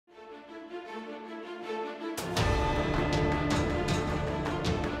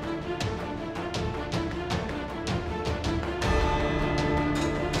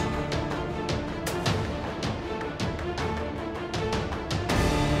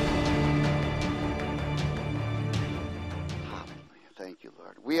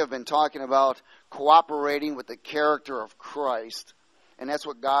Lord. We have been talking about cooperating with the character of Christ. And that's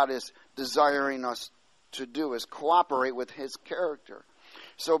what God is desiring us to do, is cooperate with His character.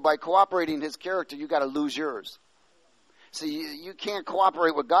 So by cooperating His character, you got to lose yours. See, you can't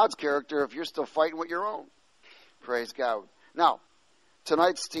cooperate with God's character if you're still fighting with your own. Praise God. Now,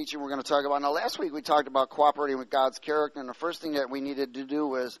 tonight's teaching we're going to talk about. Now, last week we talked about cooperating with God's character, and the first thing that we needed to do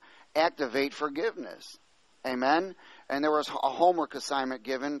was activate forgiveness. Amen? And there was a homework assignment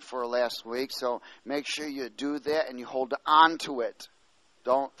given for last week, so make sure you do that and you hold on to it.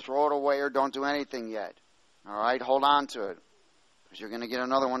 Don't throw it away or don't do anything yet. All right? Hold on to it, because you're going to get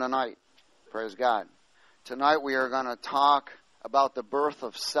another one tonight. Praise God. Tonight we are going to talk about the birth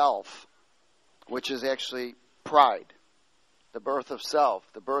of self, which is actually pride. The birth of self,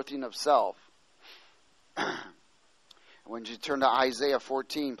 the birthing of self. When you turn to Isaiah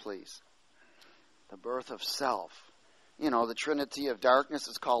 14, please. The birth of self. You know, the trinity of darkness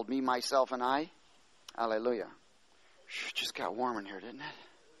is called me, myself, and I. Hallelujah. Just got warm in here, didn't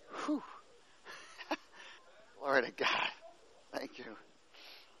it? Whew. Glory to God. Thank you.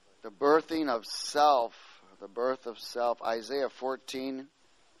 The birthing of self. The birth of self. Isaiah 14,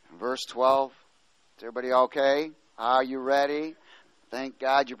 verse 12. Is everybody okay? Are you ready? Thank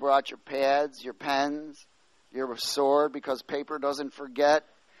God you brought your pads, your pens, your sword, because paper doesn't forget.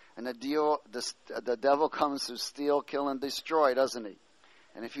 And the devil comes to steal, kill, and destroy, doesn't he?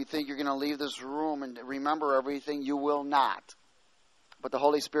 And if you think you're going to leave this room and remember everything, you will not. But the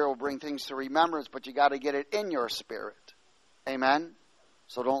Holy Spirit will bring things to remembrance, but you got to get it in your spirit. Amen?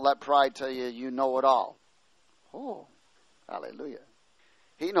 So don't let pride tell you you know it all. Oh, hallelujah.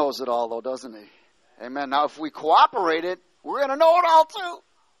 He knows it all, though, doesn't he? Amen. Now, if we cooperate it, we're going to know it all, too.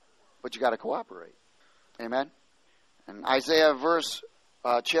 But you got to cooperate. Amen? And Isaiah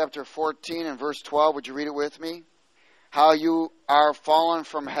chapter 14 and verse 12, would you read it with me? How you are fallen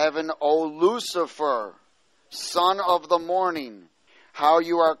from heaven, O Lucifer, son of the morning. How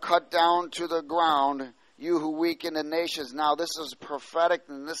you are cut down to the ground, you who weaken the nations. Now this is prophetic,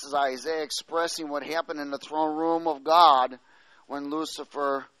 and this is Isaiah expressing what happened in the throne room of God when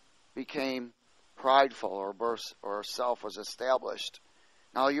Lucifer became prideful or self was established.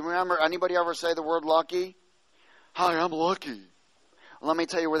 Now you remember, anybody ever say the word lucky? Hi, I'm lucky. Let me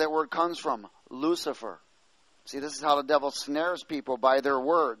tell you where that word comes from. Lucifer. See, this is how the devil snares people, by their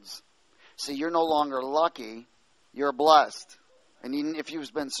words. See, you're no longer lucky, you're blessed. And even if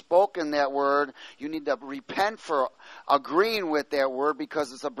you've been spoken that word, you need to repent for agreeing with that word,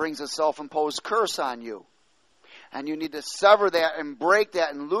 because it brings a self-imposed curse on you. And you need to sever that and break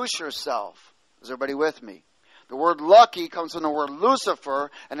that and loose yourself. Is everybody with me? The word lucky comes from the word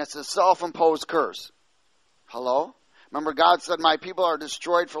Lucifer, and it's a self-imposed curse. Hello? Remember, God said, my people are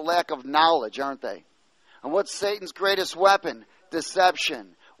destroyed for lack of knowledge, aren't they? And what's Satan's greatest weapon?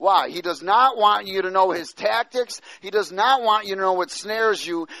 Deception. Why? He does not want you to know his tactics. He does not want you to know what snares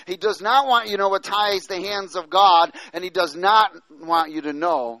you. He does not want you to know what ties the hands of God. And he does not want you to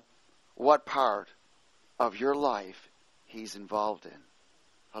know what part of your life he's involved in.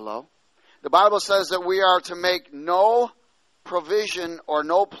 Hello? The Bible says that we are to make no provision or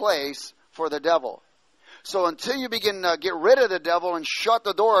no place for the devil. So until you begin to get rid of the devil and shut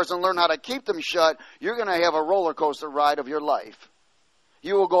the doors and learn how to keep them shut, you're going to have a roller coaster ride of your life.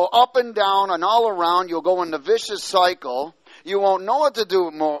 You will go up and down and all around. You'll go in the vicious cycle. You won't know what to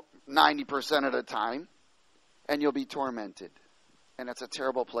do 90% of the time. And you'll be tormented. And it's a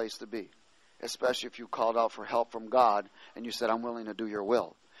terrible place to be. Especially if you called out for help from God and you said, I'm willing to do your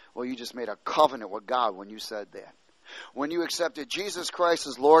will. Well, you just made a covenant with God when you said that. When you accepted Jesus Christ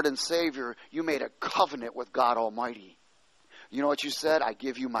as Lord and Savior, you made a covenant with God Almighty. You know what you said? I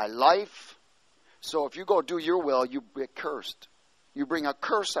give you my life. So if you go do your will, you get cursed. You bring a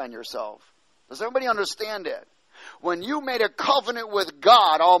curse on yourself. Does everybody understand that? When you made a covenant with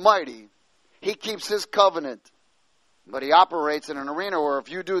God Almighty, He keeps His covenant. But He operates in an arena where if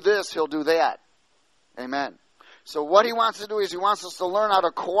you do this, He'll do that. Amen. So what He wants to do is He wants us to learn how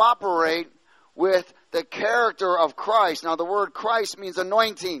to cooperate with the character of Christ. Now the word Christ means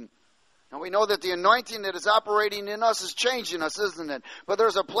anointing. Now we know that the anointing that is operating in us is changing us, isn't it? But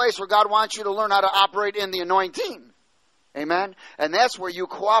there's a place where God wants you to learn how to operate in the anointing. Amen? And that's where you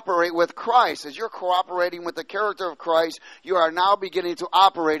cooperate with Christ. As you're cooperating with the character of Christ, you are now beginning to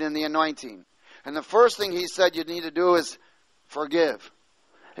operate in the anointing. And the first thing He said you need to do is forgive.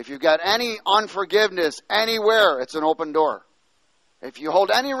 If you've got any unforgiveness anywhere, it's an open door. If you hold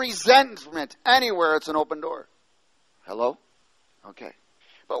any resentment anywhere, it's an open door. Hello? Okay.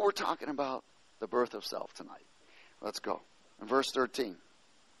 But we're talking about the birth of self tonight. Let's go. In verse 13.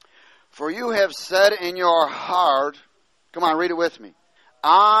 For you have said in your heart, come on, read it with me.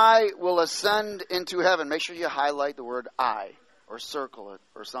 I will ascend into heaven. Make sure you highlight the word I, or circle it,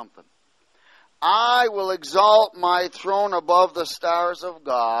 or something. I will exalt my throne above the stars of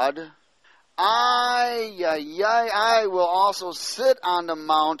God. I will also sit on the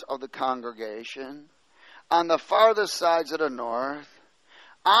mount of the congregation, on the farthest sides of the north.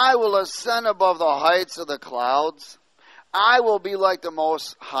 I will ascend above the heights of the clouds. I will be like the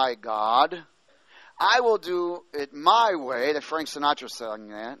Most High God. I will do it my way. That Frank Sinatra sang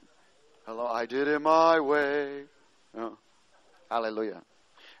that. Hello, I did it my way. Oh, hallelujah.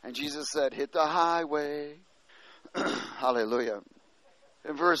 And Jesus said, hit the highway. Hallelujah.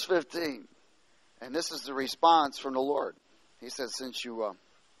 In verse 15, and this is the response from the Lord. He says, since you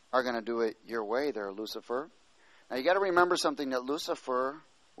are going to do it your way there, Lucifer. Now you got to remember something, that Lucifer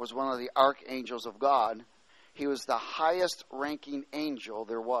was one of the archangels of God. He was the highest ranking angel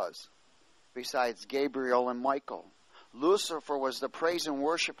there was, besides Gabriel and Michael. Lucifer was the praise and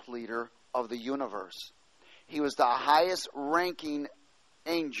worship leader of the universe. He was the highest ranking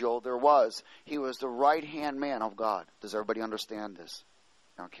angel there was. He was the right-hand man of God. Does everybody understand this?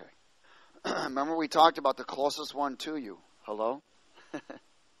 Okay. Remember we talked about the closest one to you. Hello?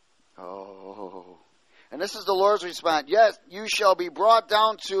 Oh. And this is the Lord's response. Yes, you shall be brought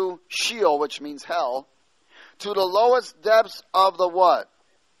down to Sheol, which means hell, to the lowest depths of the what?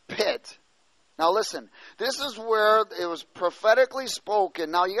 Pit. Now listen, this is where it was prophetically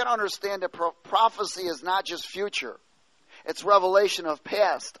spoken. Now you got to understand that prophecy is not just future. It's revelation of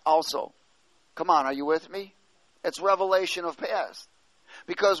past also. Come on, are you with me? It's revelation of past.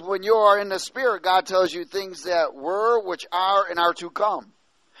 Because when you are in the Spirit, God tells you things that were, which are, and are to come.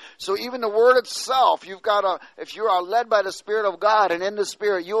 So even the Word itself, if you are led by the Spirit of God and in the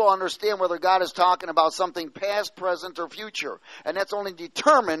Spirit, you will understand whether God is talking about something past, present, or future. And that's only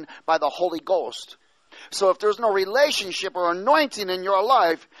determined by the Holy Ghost. So if there's no relationship or anointing in your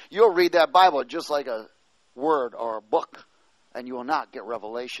life, you'll read that Bible just like a word or a book. And you will not get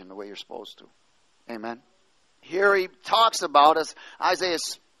revelation the way you're supposed to. Amen. Here he talks about us. Isaiah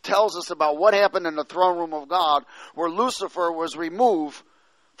tells us about what happened in the throne room of God where Lucifer was removed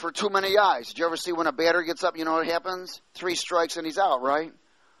for too many eyes. Did you ever see when a batter gets up, you know what happens? 3 strikes and he's out, right?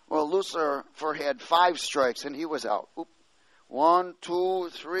 Well, Lucifer had 5 strikes and he was out. 1, 2,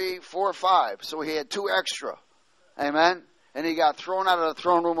 3, 4, 5. So he had 2 extra. Amen? And he got thrown out of the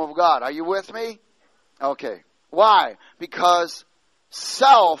throne room of God. Are you with me? Okay. Why? Because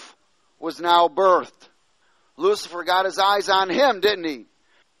self was now birthed. Lucifer got his eyes on him, didn't he?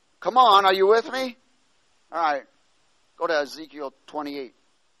 Come on, are you with me? All right. Go to Ezekiel 28.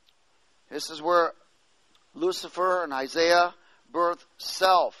 This is where Lucifer and Isaiah birthed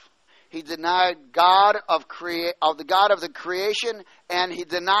self. He denied God of the God of the creation, and he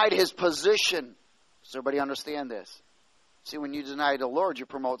denied his position. Does everybody understand this? See, when you deny the Lord, you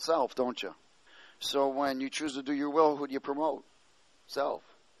promote self, don't you? So when you choose to do your will, who do you promote? Self.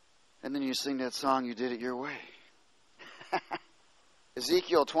 And then you sing that song, you did it your way.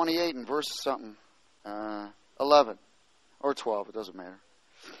 Ezekiel 28 and verse something. 11 or 12, it doesn't matter.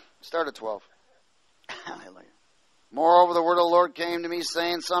 Start at 12. Hallelujah. Moreover, the word of the Lord came to me,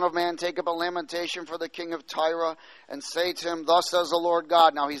 saying, Son of man, take up a lamentation for the king of Tyre, and say to him, Thus says the Lord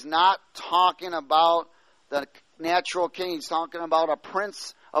God. Now, he's not talking about the natural king. He's talking about a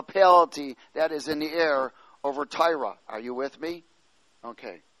principality that is in the air over Tyre. Are you with me?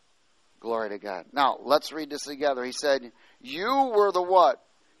 Okay. Glory to God. Now, let's read this together. He said, You were the what?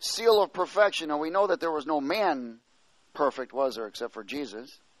 Seal of perfection. Now, we know that there was no man perfect, was there, except for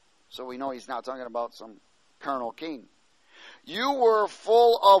Jesus. So we know he's not talking about some carnal king. You were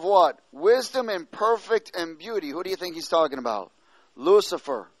full of what? Wisdom and perfect and beauty. Who do you think he's talking about?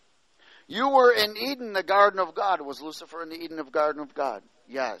 Lucifer. You were in Eden, the garden of God. Was Lucifer in the Eden of garden of God?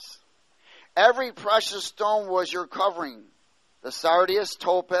 Yes. Every precious stone was your covering. The sardius,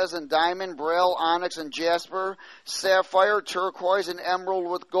 topaz, and diamond, beryl, onyx, and jasper, sapphire, turquoise, and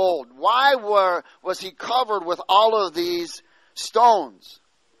emerald with gold. Why was he covered with all of these stones?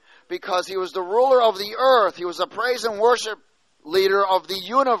 Because he was the ruler of the earth. He was a praise and worship leader of the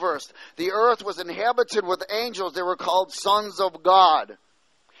universe. The earth was inhabited with angels. They were called sons of God.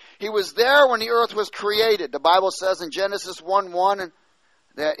 He was there when the earth was created. The Bible says in Genesis 1:1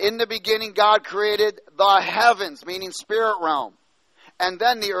 that in the beginning God created the heavens, meaning spirit realm, and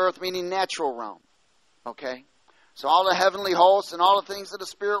then the earth, meaning natural realm. Okay? So all the heavenly hosts and all the things of the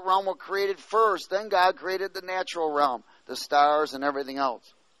spirit realm were created first. Then God created the natural realm, the stars and everything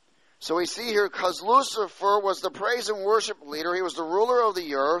else. So we see here, because Lucifer was the praise and worship leader, he was the ruler of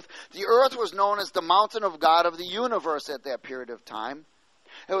the earth. The earth was known as the mountain of God of the universe at that period of time.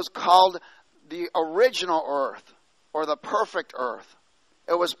 It was called the original earth, or the perfect earth.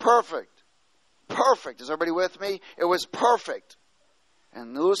 It was perfect. Perfect. Is everybody with me? It was perfect.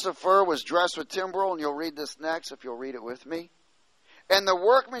 And Lucifer was dressed with timbrel, and you'll read this next if you'll read it with me. And the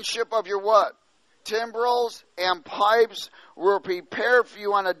workmanship of your what? Timbrels and pipes were prepared for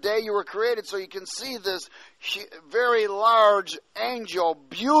you on the day you were created. So you can see this very large angel,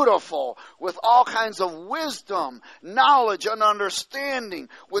 beautiful, with all kinds of wisdom, knowledge, and understanding,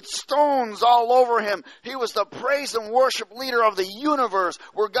 with stones all over him. He was the praise and worship leader of the universe,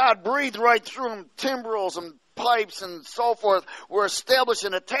 where God breathed right through him. Timbrels and pipes and so forth were established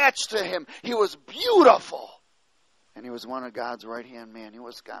and attached to him. He was beautiful. And he was one of God's right-hand man. He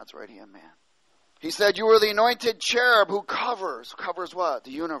was God's right-hand man. He said, you were the anointed cherub who covers what? The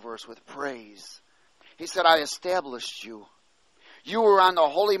universe with praise. He said, I established you. You were on the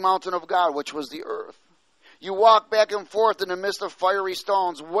holy mountain of God, which was the earth. You walked back and forth in the midst of fiery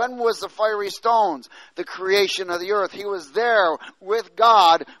stones. When was the fiery stones? The creation of the earth. He was there with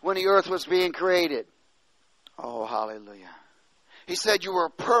God when the earth was being created. Oh, hallelujah. He said, you were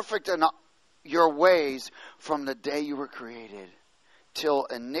perfect in your ways from the day you were created till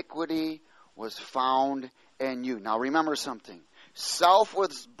iniquity was found in you. Now remember something. Self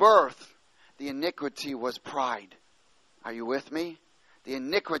was birth. The iniquity was pride. Are you with me? The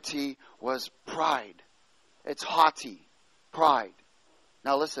iniquity was pride. It's haughty. Pride.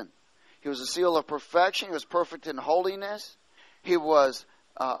 Now listen. He was a seal of perfection. He was perfect in holiness. He was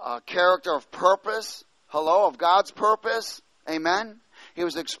a character of purpose. Hello? Of God's purpose. Amen? He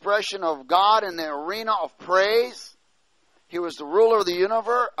was the expression of God in the arena of praise. He was the ruler of the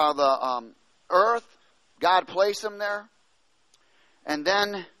universe, of the earth. God placed him there. And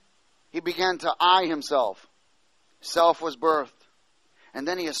then he began to eye himself. Self was birthed. And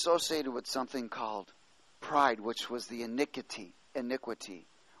then he associated with something called pride, which was the iniquity,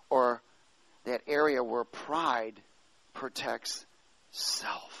 or that area where pride protects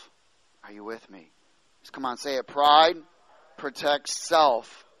self. Are you with me? Just come on, say it. Pride protects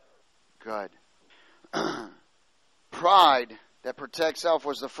self. Good. Pride that protects self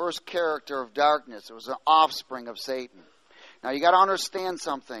was the first character of darkness. It was an offspring of Satan. Now you got to understand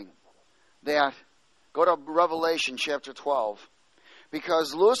something. That go to Revelation chapter 12.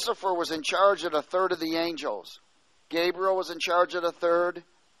 Because Lucifer was in charge of a third of the angels. Gabriel was in charge of a third.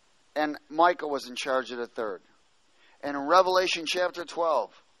 And Michael was in charge of a third. And in Revelation chapter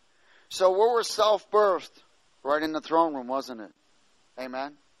 12. So where was self-birthed? Right in the throne room, wasn't it?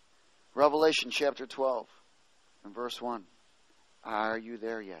 Amen? Revelation chapter 12. And verse 1. Are you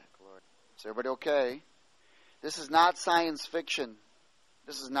there yet? Is everybody okay? This is not science fiction.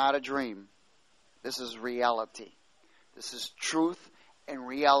 This is not a dream. This is reality. This is truth and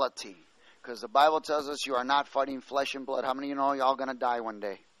reality. Because the Bible tells us you are not fighting flesh and blood. How many of you know you're all going to die one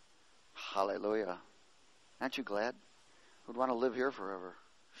day? Hallelujah. Aren't you glad? Who'd want to live here forever?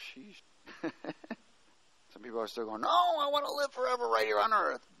 Sheesh. Some people are still going, no, I want to live forever right here on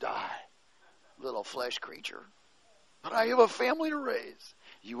earth. Die. Little flesh creature. But I have a family to raise.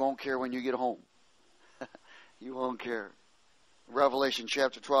 You won't care when you get home. You won't care. Revelation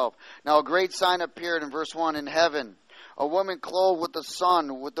chapter 12. Now a great sign appeared in verse 1 in heaven. A woman clothed with the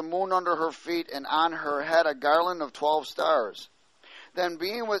sun, with the moon under her feet, and on her head a garland of 12 stars. Then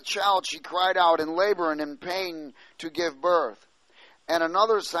being with child, she cried out in labor and in pain to give birth. And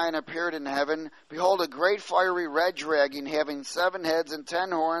another sign appeared in heaven. Behold, a great fiery red dragon, having 7 heads and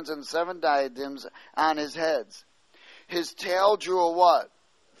 10 horns and 7 diadems on his heads. His tail drew a what?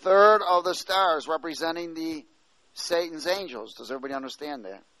 Third of the stars, representing the Satan's angels. Does everybody understand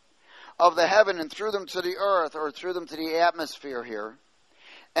that? Of the heaven, and threw them to the earth, or threw them to the atmosphere here.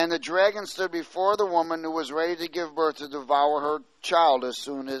 And the dragon stood before the woman who was ready to give birth to devour her child as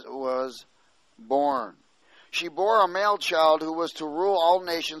soon as it was born. She bore a male child who was to rule all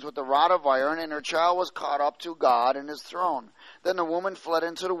nations with a rod of iron, and her child was caught up to God and his throne. Then the woman fled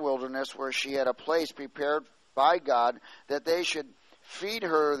into the wilderness, where she had a place prepared by God that they should feed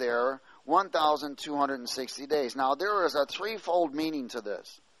her there 1,260 days. Now there is a threefold meaning to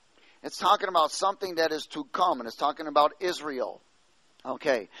this. It's talking about something that is to come, and it's talking about Israel.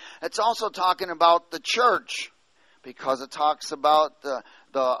 Okay. It's also talking about the church, because it talks about the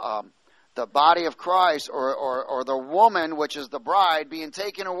body of Christ, or the woman, which is the bride, being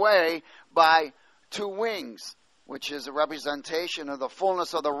taken away by 2 wings, which is a representation of the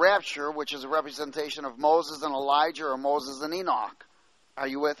fullness of the rapture, which is a representation of Moses and Elijah, or Moses and Enoch. Are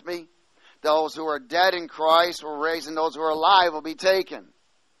you with me? Those who are dead in Christ will raise, and those who are alive will be taken.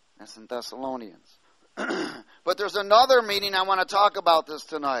 That's in Thessalonians. But there's another meaning I want to talk about this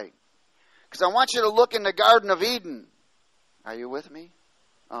tonight. Because I want you to look in the Garden of Eden. Are you with me?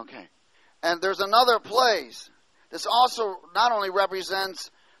 Okay. And there's another place This also not only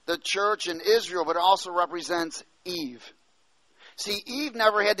represents the church in Israel, but it also represents Eve. See, Eve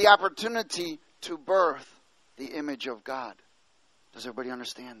never had the opportunity to birth the image of God. Does everybody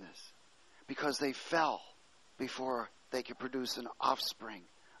understand this? Because they fell before they could produce an offspring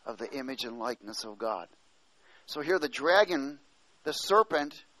of the image and likeness of God. So here the dragon, the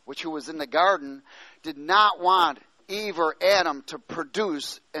serpent, who was in the garden, did not want Eve or Adam to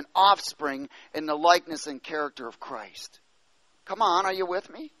produce an offspring in the likeness and character of Christ. Come on, are you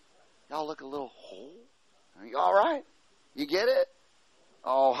with me? Y'all look a little whole. Are you all right? You get it?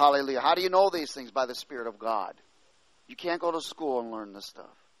 Oh, hallelujah. How do you know these things? By the Spirit of God. You can't go to school and learn this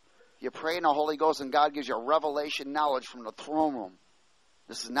stuff. You pray in the Holy Ghost and God gives you a revelation knowledge from the throne room.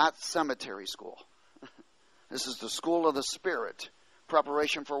 This is not cemetery school. This is the school of the Spirit.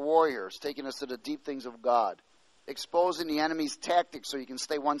 Preparation for warriors, taking us to the deep things of God. Exposing the enemy's tactics so you can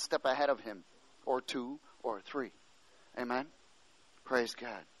stay one step ahead of him. Or two, or three. Amen? Praise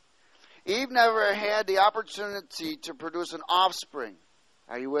God. Eve never had the opportunity to produce an offspring.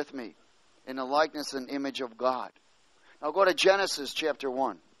 Are you with me? In the likeness and image of God. Now go to Genesis chapter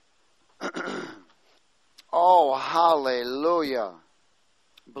 1. Oh, hallelujah.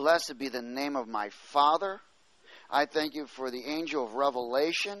 Blessed be the name of my Father. I thank you for the angel of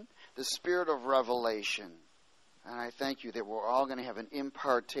revelation, the spirit of revelation. And I thank you that we're all going to have an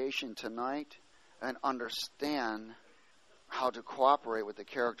impartation tonight and understand how to cooperate with the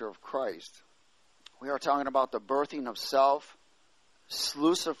character of Christ. We are talking about the birthing of self.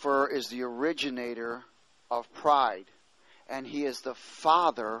 Lucifer is the originator of pride, and he is the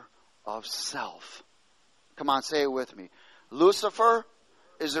father of self. Come on, say it with me. Lucifer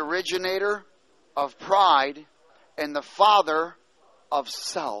is the originator of pride and the father of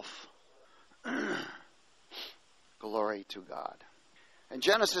self. Glory to God. In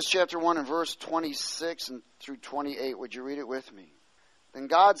Genesis chapter 1 and verse 26 and through 28, would you read it with me? Then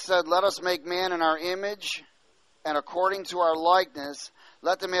God said, let us make man in our image and according to our likeness.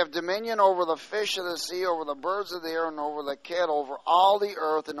 Let them have dominion over the fish of the sea, over the birds of the air, and over the cattle, over all the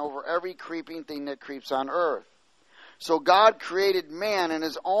earth, and over every creeping thing that creeps on earth. So God created man in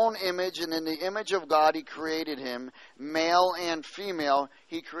his own image, and in the image of God he created him. Male and female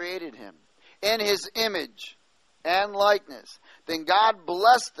he created him. In his image and likeness. Then God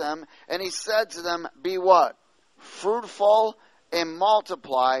blessed them, and he said to them, be what? Fruitful and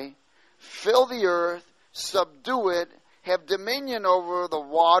multiply, fill the earth, subdue it, have dominion over the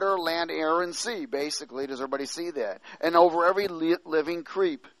water, land, air, and sea. Basically, does everybody see that? And over every living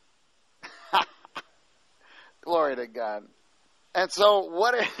creep. Glory to God. And so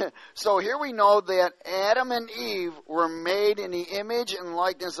here we know that Adam and Eve were made in the image and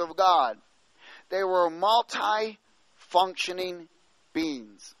likeness of God. They were multi-functioning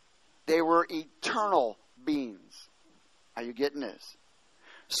beings. They were eternal beings. Are you getting this?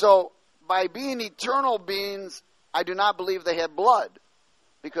 So, by being eternal beings, I do not believe they had blood.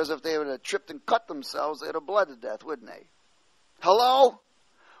 Because if they would have tripped and cut themselves, they'd have bled to death, wouldn't they? Hello?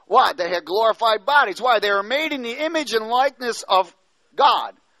 Why? They had glorified bodies. Why? They were made in the image and likeness of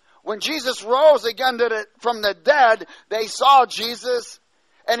God. When Jesus rose again from the dead, they saw Jesus,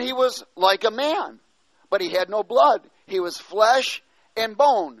 and he was like a man. But he had no blood. He was flesh and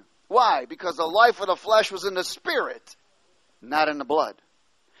bone. Why? Because the life of the flesh was in the spirit, not in the blood.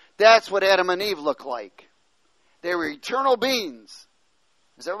 That's what Adam and Eve looked like. They were eternal beings.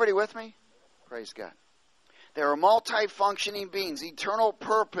 Is everybody with me? Praise God. They were multi-functioning beings, eternal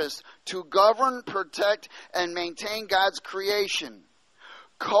purpose to govern, protect, and maintain God's creation,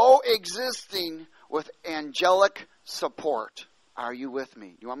 coexisting with angelic support. Are you with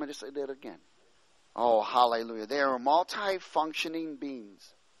me? You want me to say that again? Oh, hallelujah. They are multi-functioning beings.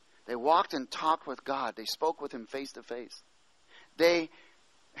 They walked and talked with God. They spoke with him face to face. They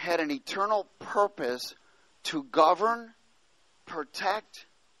had an eternal purpose to govern, protect,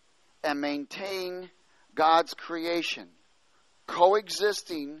 and maintain God's creation,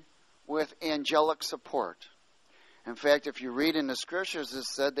 coexisting with angelic support. In fact, if you read in the scriptures, it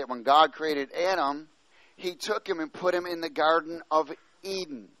said that when God created Adam, he took him and put him in the Garden of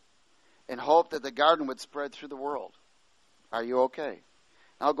Eden in hope that the garden would spread through the world. Are you okay?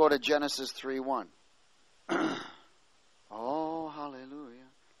 Now go to Genesis 3:1. Oh, hallelujah.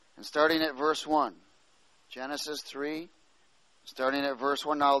 And starting at verse 1. Genesis 3, starting at verse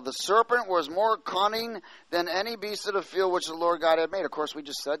 1. Now the serpent was more cunning than any beast of the field which the Lord God had made. Of course, we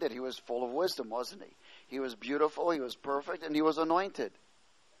just said that he was full of wisdom, wasn't he? He was beautiful, he was perfect, and he was anointed.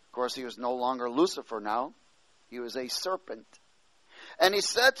 Of course, he was no longer Lucifer now. He was a serpent. And he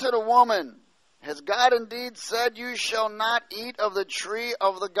said to the woman, has God indeed said you shall not eat of the tree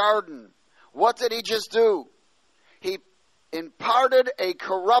of the garden? What did he just do? he imparted a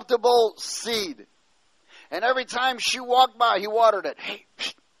corruptible seed. And every time she walked by, he watered it. Hey,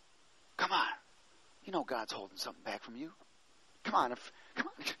 come on. You know God's holding something back from you. Come on.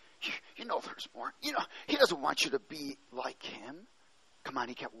 You know there's more. You know, he doesn't want you to be like him. Come on,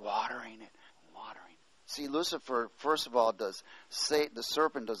 he kept watering it. See, Lucifer, first of all, the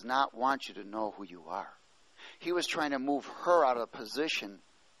serpent does not want you to know who you are. He was trying to move her out of the position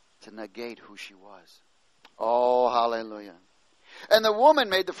to negate who she was. Oh, hallelujah. And the woman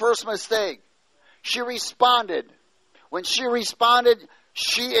made the first mistake. She responded. When she responded,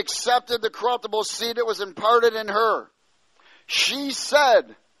 she accepted the corruptible seed that was imparted in her. She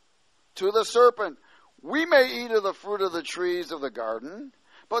said to the serpent, we may eat of the fruit of the trees of the garden,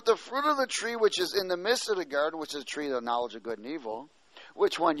 but the fruit of the tree which is in the midst of the garden, which is the tree of the knowledge of good and evil,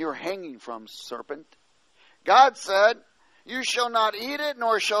 which one you're hanging from, serpent? God said, you shall not eat it,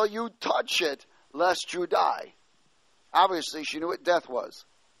 nor shall you touch it, lest you die. Obviously, she knew what death was,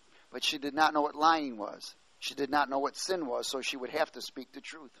 but she did not know what lying was. She did not know what sin was, so she would have to speak the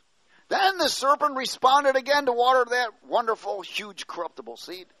truth. Then the serpent responded again to water that wonderful, huge, corruptible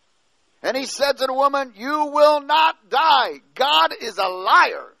seed. And he said to the woman, you will not die. God is a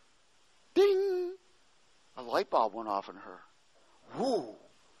liar. Ding! A light bulb went off in her. Whoa!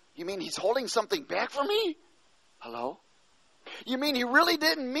 You mean he's holding something back from me? Hello? You mean he really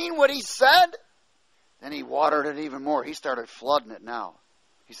didn't mean what he said? Then he watered it even more. He started flooding it now.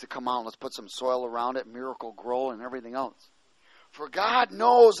 He said, come on, let's put some soil around it, miracle grow, and everything else. For God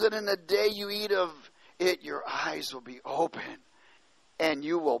knows that in the day you eat of it, your eyes will be open, and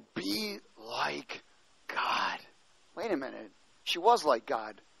you will be like God. Wait a minute. She was like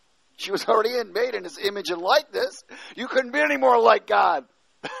God. She was already made in his image and likeness. You couldn't be any more like God.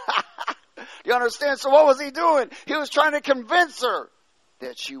 You understand? So what was he doing? He was trying to convince her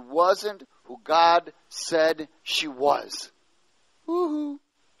that she wasn't who God said she was. Woo-hoo.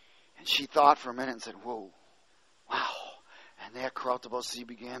 And she thought for a minute and said, whoa, wow. And that corruptible seed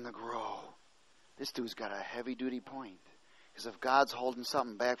began to grow. This dude's got a heavy-duty point. Because if God's holding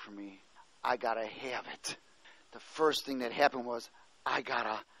something back from me, I got to have it. The first thing that happened was, I got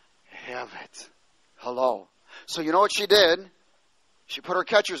to have it. Hello. So you know what she did? She put her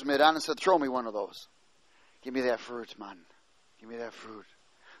catcher's mitt on and said, throw me one of those. Give me that fruit, man. Give me that fruit.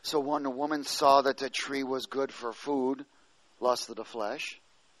 So when the woman saw that the tree was good for food, lust of the flesh,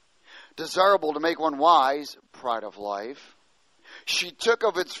 desirable to make one wise, pride of life, she took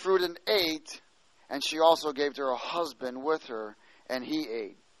of its fruit and ate, and she also gave to her husband with her, and he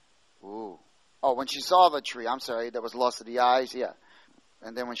ate. Ooh. Oh, when she saw the tree, that was lust of the eyes, yeah.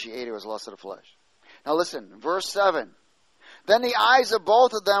 And then when she ate it was lust of the flesh. Now listen, verse 7. Then the eyes of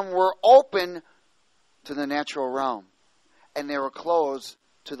both of them were open to the natural realm, and they were closed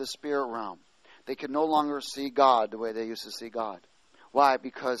to the spirit realm. They could no longer see God the way they used to see God. Why?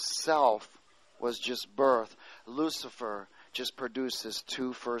 Because self was just birth. Lucifer just produced his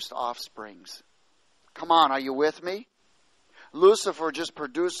two first offsprings. Come on, are you with me? Lucifer just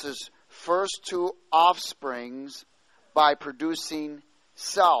produced his first two offsprings by producing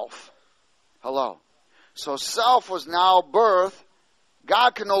self. Hello. So self was now birth.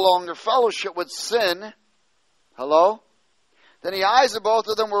 God can no longer fellowship with sin. Hello? Then the eyes of both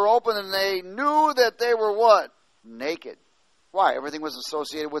of them were open, and they knew that they were what? Naked. Why? Everything was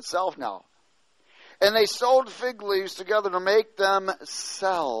associated with self now. And they sewed fig leaves together to make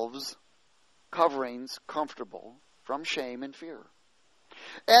themselves coverings comfortable from shame and fear.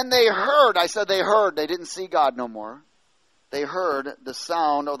 And they heard, I said they heard, they didn't see God no more. They heard the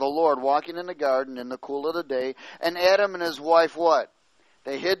sound of the Lord walking in the garden in the cool of the day. And Adam and his wife what?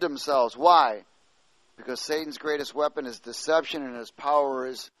 They hid themselves. Why? Because Satan's greatest weapon is deception and his power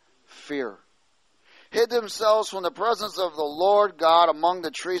is fear. Hid themselves from the presence of the Lord God among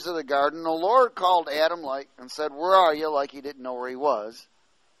the trees of the garden. The Lord called Adam and said, where are you? Like he didn't know where he was.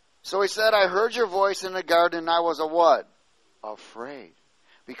 So he said, I heard your voice in the garden, and I was a what? Afraid.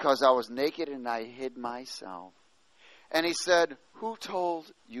 Because I was naked and I hid myself. And he said, who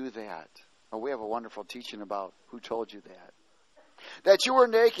told you that? Oh, we have a wonderful teaching about who told you that. That you were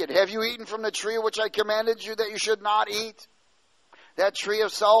naked. Have you eaten from the tree which I commanded you that you should not eat? That tree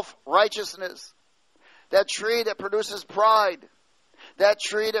of self-righteousness. That tree that produces pride. That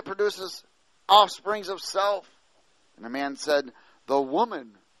tree that produces offsprings of self. And the man said, the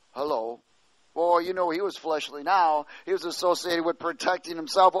woman. Hello. Boy, you know he was fleshly now. He was associated with protecting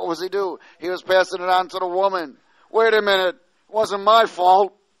himself. What was he do? He was passing it on to the woman. Wait a minute. It wasn't my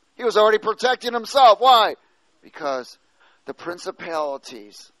fault. He was already protecting himself. Why? Because the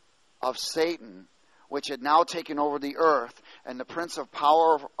principalities of Satan, which had now taken over the earth, and the prince of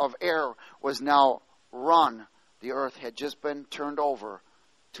power of air was now run the earth had just been turned over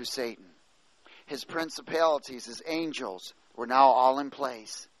to Satan. His principalities, his angels, were now all in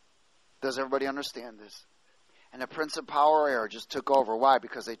place. Does everybody understand this? And the prince of power air just took over. Why?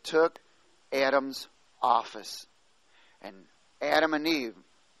 Because they took Adam's office. And Adam and Eve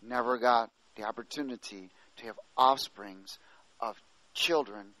never got the opportunity to have offsprings of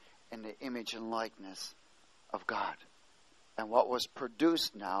children in the image and likeness of God. And what was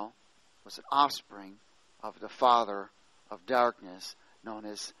produced now was an offspring of the father of darkness, known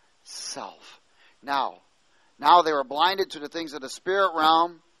as self. Now they were blinded to the things of the spirit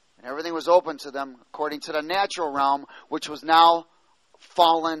realm, and everything was open to them according to the natural realm, which was now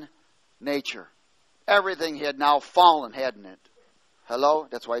fallen nature. Everything had now fallen, hadn't it? Hello?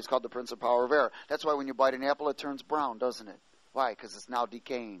 That's why he's called the Prince of Power of Air. That's why when you bite an apple, it turns brown, doesn't it? Why? Because it's now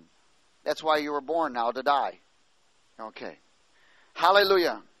decaying. That's why you were born now to die. Okay.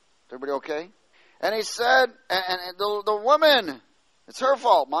 Hallelujah. Everybody okay? And he said, and the woman, it's her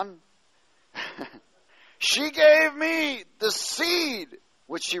fault, man. She gave me the seed,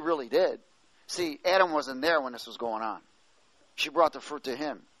 which she really did. See, Adam wasn't there when this was going on. She brought the fruit to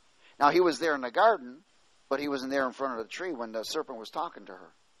him. Now, he was there in the garden, but he wasn't there in front of the tree when the serpent was talking to her.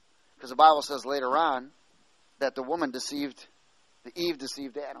 Because the Bible says later on that Eve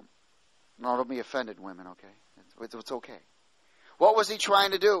deceived Adam. No, don't be offended, women, okay? It's okay. What was he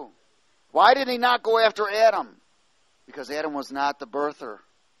trying to do? Why did he not go after Adam? Because Adam was not the birther.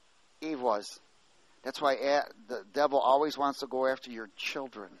 Eve was. That's why the devil always wants to go after your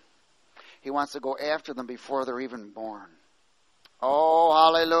children. He wants to go after them before they're even born. Oh,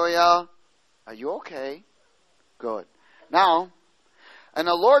 hallelujah. Are you okay? Good. Now, and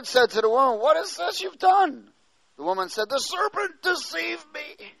the Lord said to the woman, what is this you've done? The woman said, the serpent deceived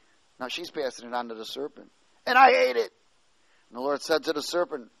me. Now she's passing it on to the serpent. And I ate it. And the Lord said to the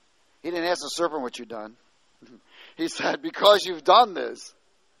serpent, he didn't ask the serpent what you've done. He said, because you've done this,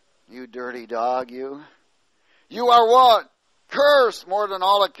 you dirty dog, you. You are what? Cursed more than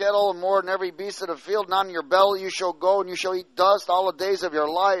all the cattle and more than every beast of the field. And on your belly you shall go and you shall eat dust all the days of your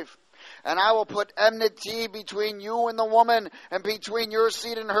life. And I will put enmity between you and the woman and between your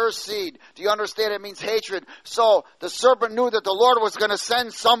seed and her seed. Do you understand? It means hatred. So the serpent knew that the Lord was going to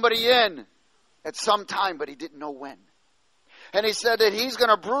send somebody in at some time, but he didn't know when. And he said that he's going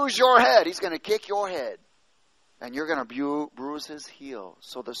to bruise your head. He's going to kick your head. And you're going to bruise his heel.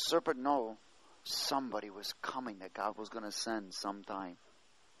 So the serpent knew somebody was coming that God was going to send sometime.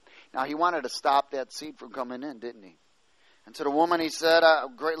 Now he wanted to stop that seed from coming in, didn't he? And to the woman he said,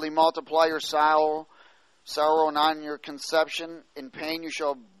 greatly multiply your sorrow, and on your conception. In pain you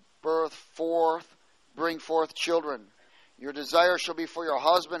shall bring forth children. Your desire shall be for your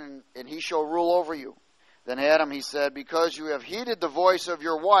husband, and he shall rule over you. Then Adam, he said, because you have heeded the voice of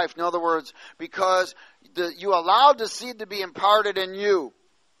your wife, in other words, because you allowed the seed to be imparted in you,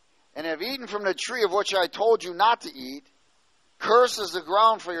 and have eaten from the tree of which I told you not to eat, cursed is the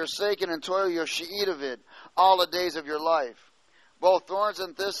ground for your sake, and in toil you shall eat of it all the days of your life. Both thorns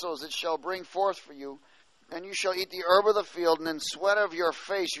and thistles it shall bring forth for you, and you shall eat the herb of the field, and in sweat of your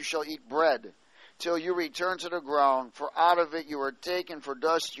face you shall eat bread, till you return to the ground, for out of it you were taken, for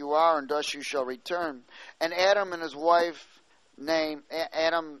dust you are, and dust you shall return. And Adam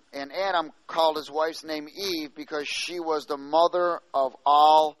called his wife's name Eve, because she was the mother of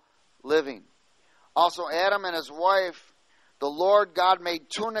all living. Also Adam and his wife, the Lord God made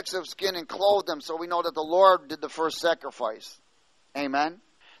tunics of skin and clothed them, so we know that the Lord did the first sacrifice. Amen?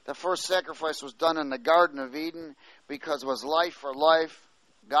 The first sacrifice was done in the Garden of Eden, because it was life for life.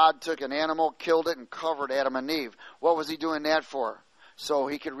 God took an animal, killed it, and covered Adam and Eve. What was he doing that for? So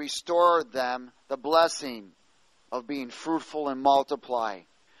he could restore them the blessing of being fruitful and multiply.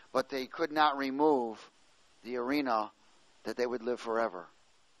 But they could not remove the arena that they would live forever.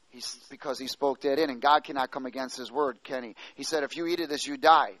 Because he spoke that in, and God cannot come against his word, can he? He said, if you eat of this, you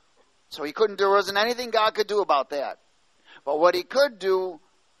die. So there wasn't anything God could do about that. But what he could do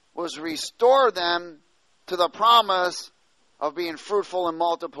was restore them to the promise of being fruitful and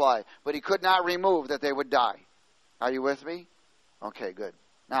multiply. But he could not remove that they would die. Are you with me? Okay, good.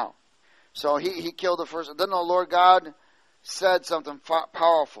 Now, so he killed the first. Then the Lord God said something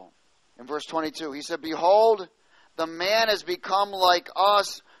powerful. In verse 22, he said, behold, the man has become like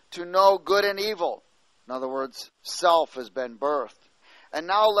us to know good and evil. In other words, self has been birthed. And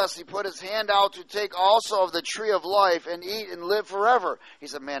now lest he put his hand out to take also of the tree of life and eat and live forever. He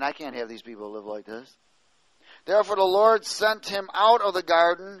said, man, I can't have these people live like this. Therefore the Lord sent him out of the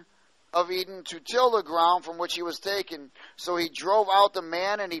Garden of Eden to till the ground from which he was taken. So he drove out the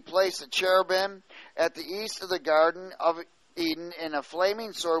man, and he placed a cherubim at the east of the Garden of Eden in a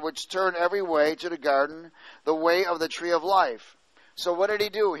flaming sword which turned every way to the garden, the way of the tree of life. So what did he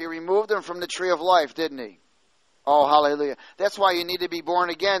do? He removed them from the tree of life, didn't he? Oh, hallelujah. That's why you need to be born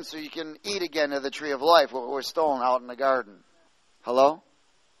again so you can eat again of the tree of life, what was stolen out in the garden. Hello?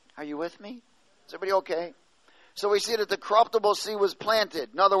 Are you with me? Is everybody okay? So we see that the corruptible seed was planted.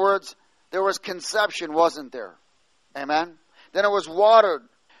 In other words, there was conception, wasn't there? Amen? Then it was watered,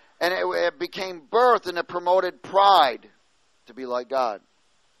 and it became birth, and it promoted pride to be like God.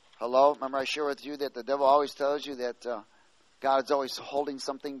 Hello? Remember I shared with you that the devil always tells you that God is always holding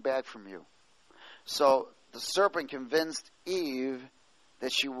something back from you. So the serpent convinced Eve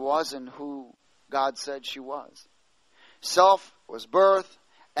that she wasn't who God said she was. Self was birth,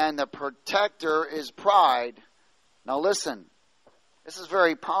 and the protector is pride. Now listen, this is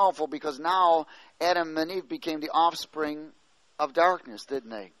very powerful because now Adam and Eve became the offspring of darkness, didn't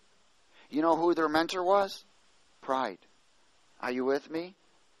they? You know who their mentor was? Pride. Are you with me?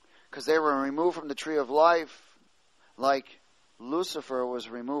 Because they were removed from the tree of life like Lucifer was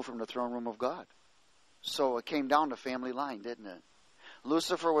removed from the throne room of God. So it came down to family line, didn't it?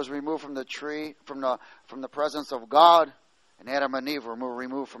 Lucifer was removed from the tree, from the presence of God, and Adam and Eve were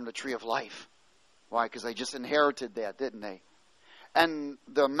removed from the tree of life. Why? Because they just inherited that, didn't they? And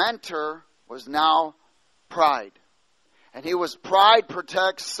the mentor was now pride. And he was pride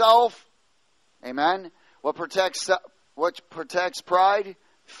protects self. Amen. What protects pride?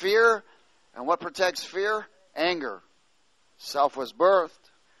 Fear. And what protects fear? Anger. Self was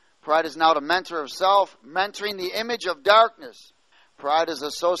birthed. Pride is now the mentor of self, mentoring the image of darkness. Pride is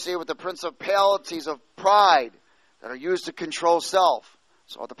associated with the principalities of pride that are used to control self.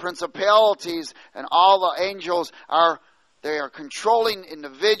 So the principalities and all the angels are controlling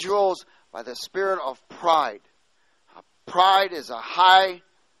individuals by the spirit of pride. Pride is a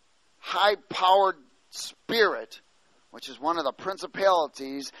high-powered spirit, which is one of the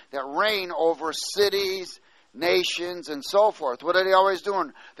principalities that reign over cities, nations, and so forth. What are they always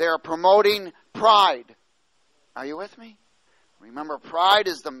doing? They are promoting pride. Are you with me? Remember, pride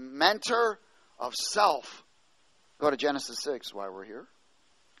is the mentor of self. Go to Genesis 6 while we're here.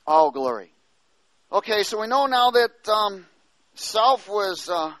 Oh, glory. Okay, so we know now that self was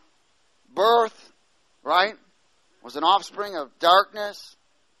birth, right? Was an offspring of darkness.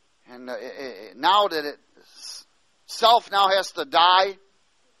 And now that self now has to die.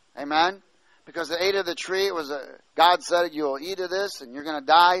 Amen? Because it ate of the tree. God said, you'll eat of this and you're going to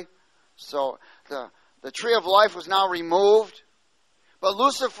die. So the tree of life was now removed. But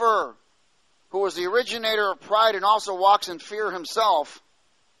Lucifer, who was the originator of pride and also walks in fear himself,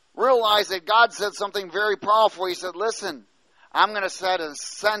 realized that God said something very powerful. He said, listen, I'm going to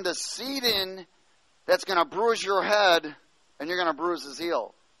send a seed in that's going to bruise your head and you're going to bruise his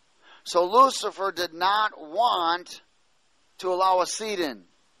heel. So Lucifer did not want to allow a seed in.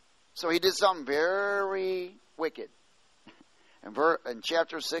 So he did something very wicked. In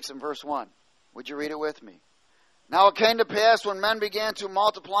chapter 6 and verse 1. Would you read it with me? Now it came to pass when men began to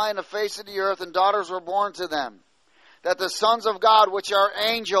multiply in the face of the earth and daughters were born to them, that the sons of God, which are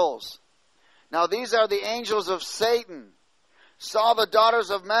angels, now these are the angels of Satan, saw the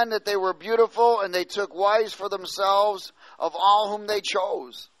daughters of men that they were beautiful, and they took wives for themselves of all whom they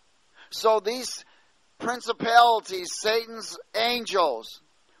chose. So these principalities, Satan's angels,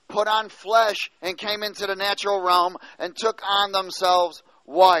 put on flesh and came into the natural realm and took on themselves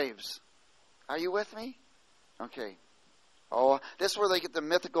wives. Are you with me? Okay. Oh, this is where they get the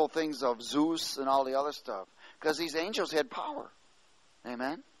mythical things of Zeus and all the other stuff. Because these angels had power.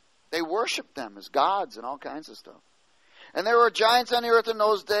 Amen? They worshipped them as gods and all kinds of stuff. And there were giants on the earth in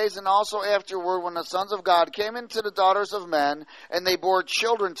those days, and also afterward, when the sons of God came into the daughters of men, and they bore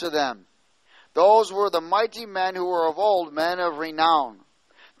children to them. Those were the mighty men who were of old, men of renown.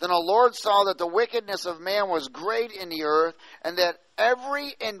 Then the Lord saw that the wickedness of man was great in the earth, and that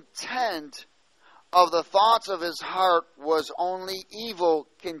every intent of the thoughts of his heart was only evil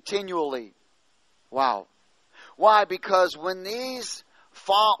continually. Wow. Why? Because when these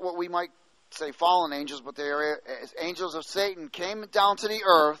what we might say fallen angels, but they are angels of Satan, came down to the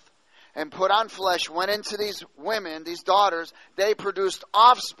earth and put on flesh, went into these women, these daughters, they produced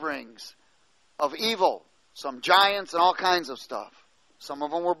offsprings of evil. Some giants and all kinds of stuff. Some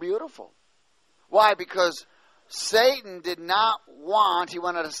of them were beautiful. Why? Because Satan did not he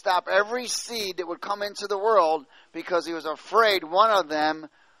wanted to stop every seed that would come into the world because he was afraid one of them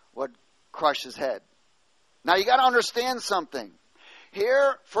would crush his head. Now you got to understand something.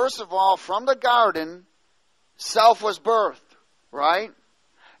 Here, first of all, from the garden, self was birthed, right?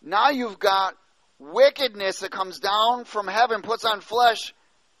 Now you've got wickedness that comes down from heaven, puts on flesh,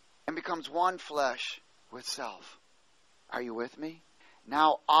 and becomes one flesh with self. Are you with me?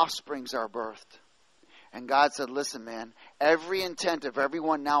 Now offsprings are birthed. And God said, listen, man, every intent of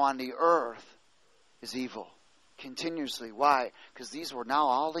everyone now on the earth is evil. Continuously. Why? Because these were now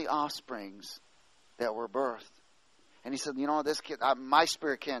all the offsprings that were birthed. And he said, you know, this kid, my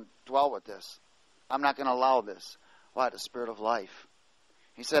spirit can't dwell with this. I'm not going to allow this. Why? The spirit of life.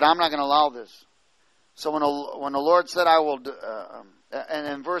 He said, I'm not going to allow this. So when the Lord said, I will, and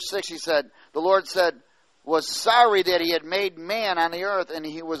in verse 6 he said, the Lord said, was sorry that he had made man on the earth, and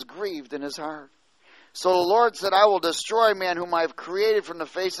he was grieved in his heart. So the Lord said, I will destroy man whom I have created from the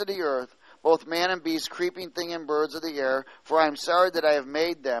face of the earth, both man and beast, creeping thing and birds of the air, for I am sorry that I have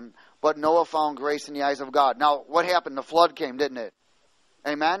made them. But Noah found grace in the eyes of God. Now, what happened? The flood came, didn't it?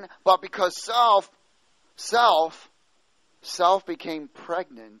 Amen? But because self became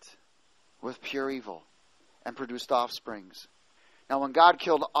pregnant with pure evil and produced offsprings. Now, when God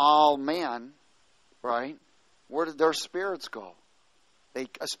killed all man, right, where did their spirits go?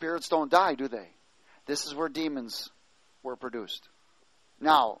 Spirits don't die, do they? This is where demons were produced.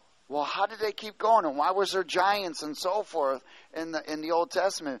 Now, well, how did they keep going? And why was there giants and so forth in the Old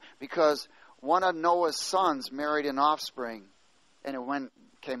Testament? Because one of Noah's sons married an offspring, and it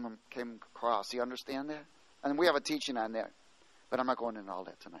came across. You understand that? And we have a teaching on that, but I'm not going into all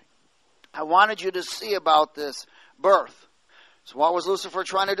that tonight. I wanted you to see about this birth. So what was Lucifer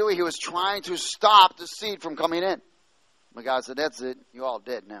trying to do? He was trying to stop the seed from coming in. But God said, that's it. You're all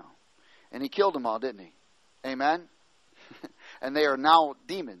dead now. And he killed them all, didn't he? Amen? And they are now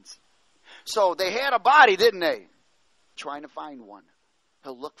demons. So they had a body, didn't they? Trying to find one.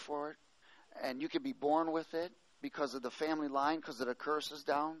 He'll look for it. And you could be born with it because of the family line, because of the curses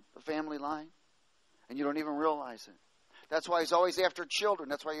down the family line. And you don't even realize it. That's why he's always after children.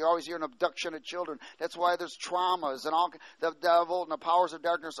 That's why you always hear an abduction of children. That's why there's traumas and all. The devil and the powers of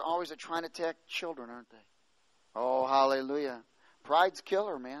darkness are always trying to attack children, aren't they? Oh, hallelujah. Pride's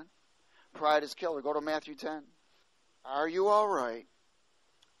killer, man. Pride is killer. Go to Matthew 10. Are you all right?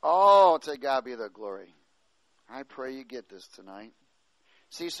 Oh, to God be the glory. I pray you get this tonight.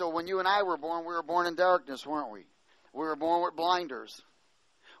 See, so when you and I were born in darkness, weren't we? We were born with blinders.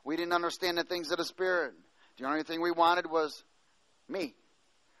 We didn't understand the things of the Spirit. The only thing we wanted was me.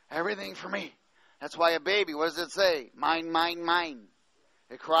 Everything for me. That's why a baby, what does it say? Mine, mine, mine.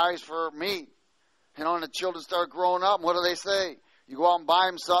 It cries for me. You know, and the children start growing up, and what do they say? You go out and buy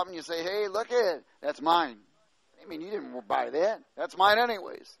them something, you say, hey, look at it. That's mine. I mean, you didn't buy that. That's mine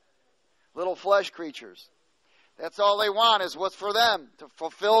anyways. Little flesh creatures. That's all they want is what's for them. To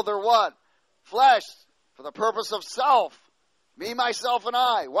fulfill their what? Flesh. For the purpose of self. Me, myself, and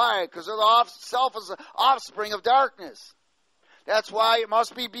I. Why? Because self is the offspring of darkness. That's why it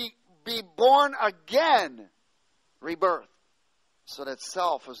must be born again. Rebirth. So that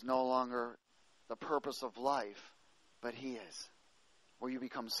self is no longer the purpose of life, but he is. Where you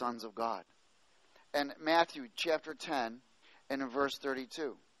become sons of God. And Matthew chapter 10 and in verse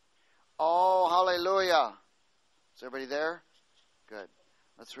 32. Oh, hallelujah. Is everybody there? Good.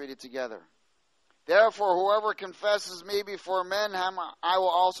 Let's read it together. Therefore, whoever confesses me before men, him I will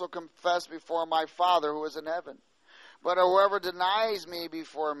also confess before my Father who is in heaven. But whoever denies me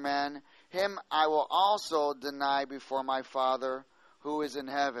before men, him I will also deny before my Father who is in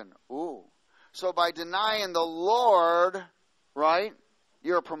heaven. Ooh. So by denying the Lord, right,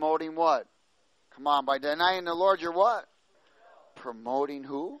 you're promoting what? Come on, by denying the Lord, you're what? Promoting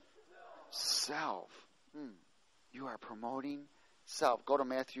who? Self. You are promoting self. Go to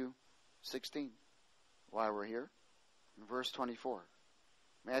Matthew 16. While we're here, in verse 24.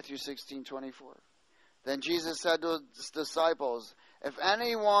 Matthew 16:24. Then Jesus said to his disciples, if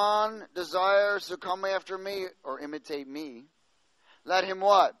anyone desires to come after me or imitate me, let him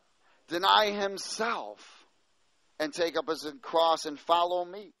what? Deny himself and take up his cross and follow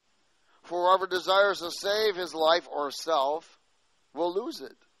me. For whoever desires to save his life or self will lose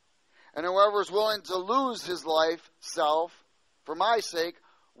it. And whoever is willing to lose his life, self, for my sake,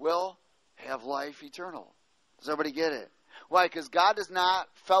 will have life eternal. Does everybody get it? Why? Because God does not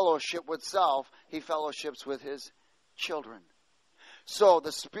fellowship with self. He fellowships with his children. So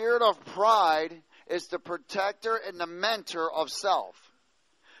the spirit of pride is the protector and the mentor of self.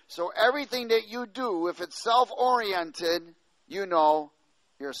 So everything that you do, if it's self-oriented, you know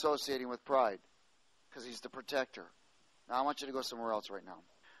you're associating with pride. Because he's the protector. Now I want you to go somewhere else right now.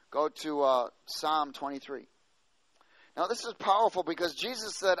 Go to Psalm 23. Now this is powerful because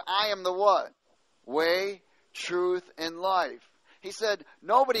Jesus said, I am the what? Way, truth, and life. He said,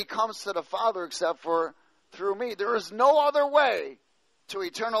 nobody comes to the Father except for through me. There is no other way to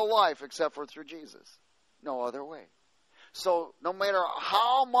eternal life except for through Jesus. No other way. So no matter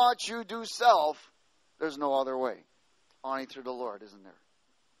how much you do self, there's no other way. only through the Lord, isn't there?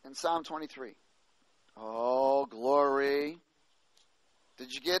 In Psalm 23. Oh, glory.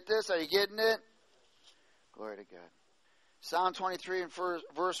 Did you get this? Are you getting it? Glory to God. Psalm 23 and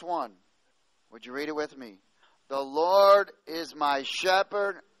verse 1. Would you read it with me? The Lord is my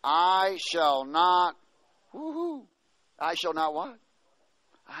shepherd. I shall not. Woohoo. I shall not what?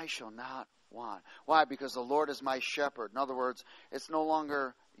 I shall not want. Why? Because the Lord is my shepherd. In other words, it's no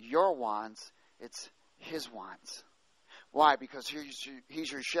longer your wants. It's His wants. Why? Because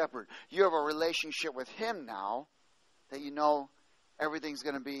He's your shepherd. You have a relationship with Him now that you know everything's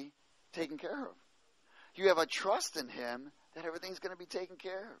going to be taken care of. You have a trust in Him that everything's going to be taken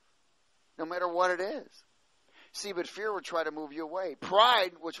care of, no matter what it is. See, but fear will try to move you away.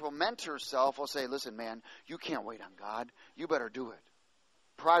 Pride, which will mentor self, will say, listen, man, you can't wait on God. You better do it.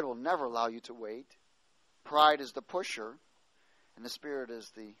 Pride will never allow you to wait. Pride is the pusher, and the Spirit is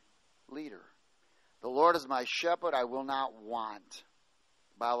the leader. The Lord is my shepherd, I will not want.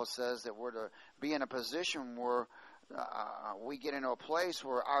 The Bible says that we're to be in a position where we get into a place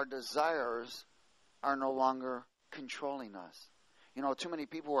where our desires are no longer controlling us. You know, too many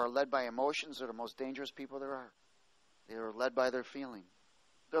people who are led by emotions are the most dangerous people there are. They are led by their feeling.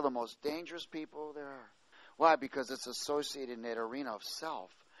 They're the most dangerous people there are. Why? Because it's associated in that arena of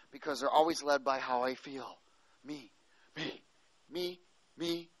self. Because they're always led by how I feel. Me.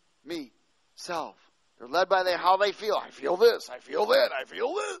 Self. They're led by how they feel. I feel this. I feel that. I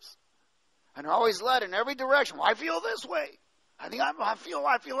feel this. And they're always led in every direction. Well, I feel this way. I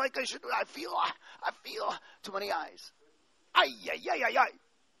feel like I should. I feel too many eyes. Ay.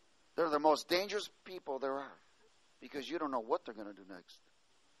 They're the most dangerous people there are. Because you don't know what they're going to do next.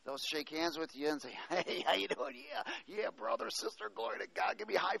 They'll shake hands with you and say, hey, how you doing? Yeah, brother, sister, glory to God. Give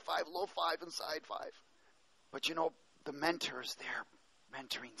me high five, low five, and side five. But you know, the mentor is there,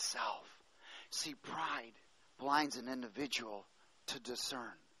 mentoring self. See, pride blinds an individual to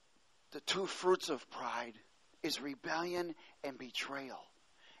discern. The two fruits of pride is rebellion and betrayal.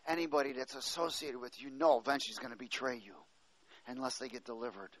 Anybody that's associated with you know eventually is going to betray you unless they get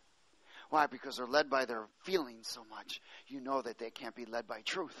delivered. Why? Because they're led by their feelings so much. You know that they can't be led by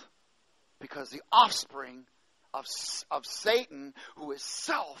truth. Because the offspring of Satan, who is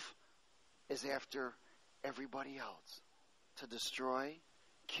self, is after everybody else to destroy,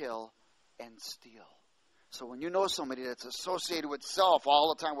 kill, and steal. So when you know somebody that's associated with self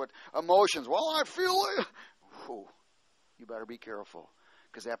all the time with emotions, well, I feel it. Whew, you better be careful.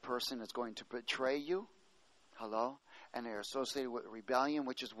 Because that person is going to betray you. Hello? And they're associated with rebellion,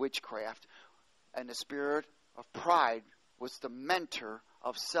 which is witchcraft. And the spirit of pride was the mentor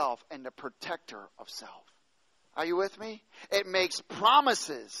of self and the protector of self. Are you with me? It makes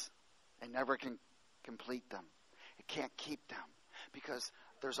promises and never can complete them. It can't keep them because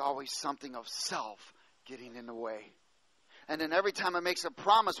there's always something of self getting in the way. And then every time it makes a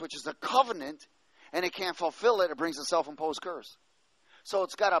promise, which is a covenant, and it can't fulfill it, it brings a self-imposed curse. So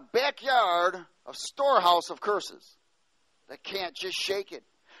it's got a backyard, a storehouse of curses that can't just shake it.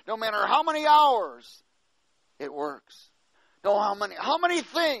 No matter how many hours it works. No how many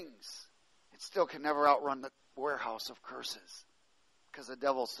things. It still can never outrun the warehouse of curses. Because the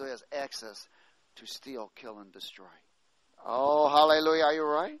devil still has access to steal, kill, and destroy. Oh, hallelujah. Are you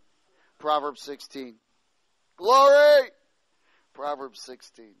right? Proverbs 16. Glory! Proverbs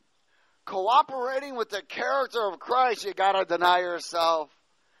 16. Cooperating with the character of Christ, you got to deny yourself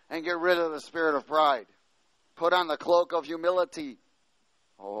and get rid of the spirit of pride. Put on the cloak of humility.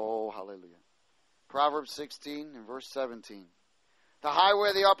 Oh, hallelujah. Proverbs 16 and verse 17. The highway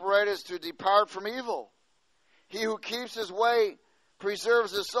of the upright is to depart from evil. He who keeps his way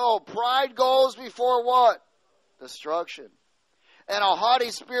preserves his soul. Pride goes before what? Destruction. And a haughty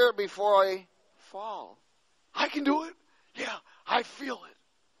spirit before a fall. I can do it. Yeah, I feel it.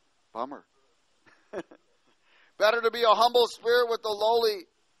 Bummer. Better to be a humble spirit with the lowly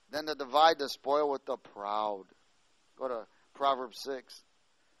than to divide the spoil with the proud. Go to Proverbs 6.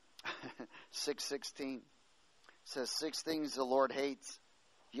 6:16. It says 6 things the Lord hates.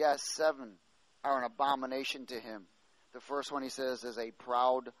 Yes, 7 are an abomination to him. The first one he says is a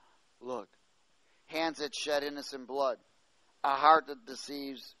proud look. Hands that shed innocent blood. A heart that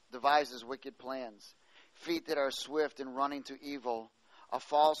devises wicked plans. Feet that are swift in running to evil. A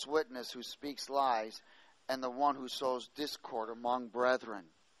false witness who speaks lies. And the one who sows discord among brethren.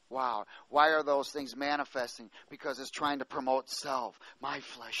 Wow. Why are those things manifesting? Because it's trying to promote self. My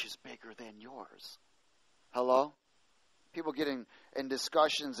flesh is bigger than yours. Hello? People getting in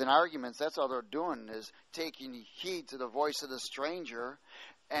discussions and arguments, that's all they're doing is taking heed to the voice of the stranger.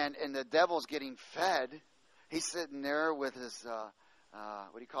 And the devil's getting fed. He's sitting there with his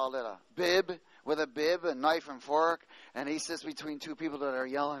what do you call it? A bib, with a bib, a knife and fork, and he sits between two people that are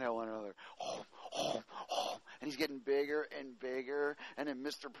yelling at one another. And he's getting bigger and bigger, and then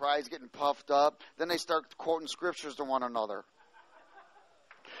Mr. Pride's getting puffed up. Then they start quoting scriptures to one another.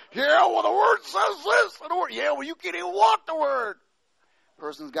 Yeah, well, the word says this. And the word, yeah, well, you can't even walk the word.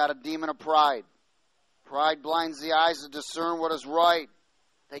 Person's got a demon of pride. Pride blinds the eyes to discern what is right.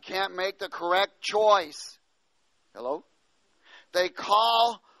 They can't make the correct choice. Hello? They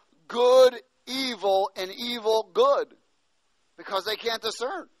call good evil and evil good because they can't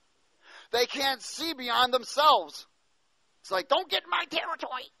discern. They can't see beyond themselves. It's like, don't get in my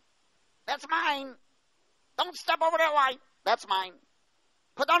territory. That's mine. Don't step over that line. That's mine.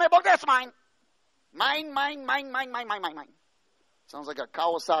 Put down that book. That's mine. Mine. Sounds like a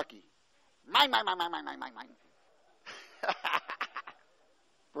Kawasaki. Mine.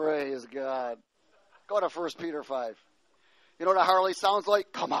 Praise God. Go to 1 Peter 5. You know what a Harley sounds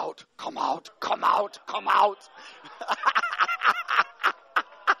like? Come out.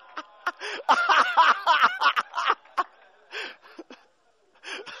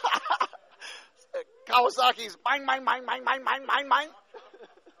 Kawasaki's mine.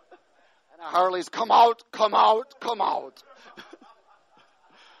 And a Harley's come out.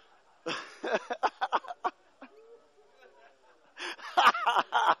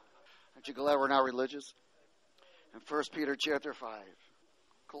 Aren't you glad we're not religious? In 1 Peter chapter 5.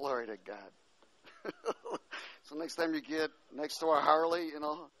 Glory to God. So next time you get next to a Harley,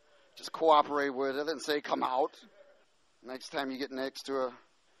 just cooperate with it and say, come out. Next time you get next to a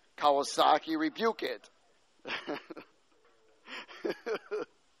Kawasaki, rebuke it.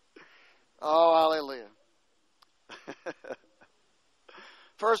 Oh, hallelujah.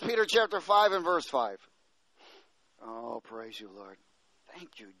 1 Peter chapter 5 and verse 5. Oh, praise you, Lord.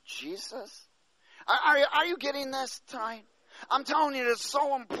 Thank you, Jesus. Are you getting this tonight? I'm telling you, it's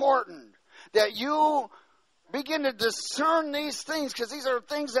so important that you begin to discern these things, because these are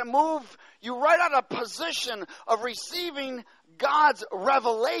things that move you right out of position of receiving God's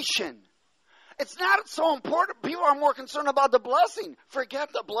revelation. It's not so important. People are more concerned about the blessing.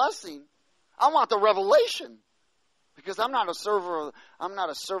 Forget the blessing. I want the revelation. Because I'm not a servant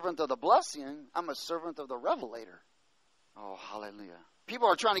of the blessing. I'm a servant of the revelator. Oh, hallelujah. People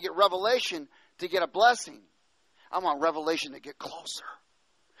are trying to get revelation to get a blessing. I want revelation to get closer.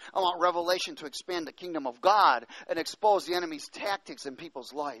 I want revelation to expand the kingdom of God and expose the enemy's tactics in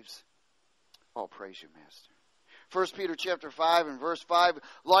people's lives. Oh, praise you, Master. 1 Peter chapter 5 and verse 5,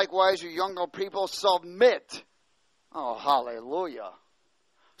 likewise, you younger people, submit. Oh, hallelujah.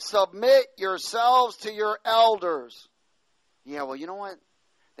 Submit yourselves to your elders. Yeah, well, you know what?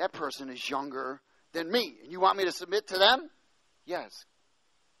 That person is younger than me, and you want me to submit to them? Yes.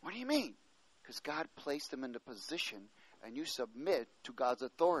 What do you mean? Because God placed them into position, and you submit to God's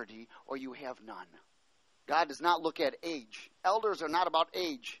authority, or you have none. God does not look at age. Elders are not about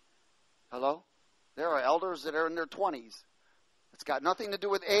age. Hello? There are elders that are in their 20s. It's got nothing to do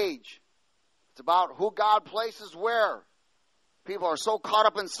with age. It's about who God places where. People are so caught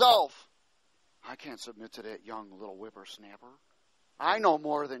up in self. I can't submit to that young little whippersnapper. I know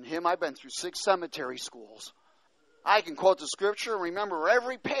more than him. I've been through 6 cemetery schools. I can quote the scripture and remember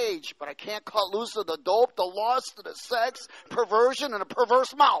every page, but I can't cut loose of the dope, the lust, the sex, perversion, and a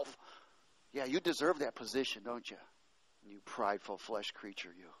perverse mouth. Yeah, you deserve that position, don't you? You prideful flesh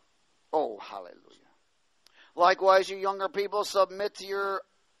creature, you. Oh, hallelujah. Likewise, you younger people, submit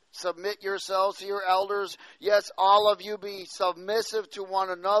yourselves to your elders. Yes, all of you be submissive to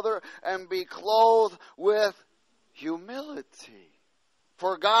one another and be clothed with humility.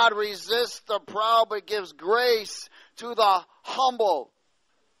 For God resists the proud but gives grace to the humble.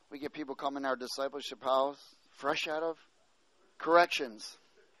 We get people come in our discipleship house fresh out of corrections.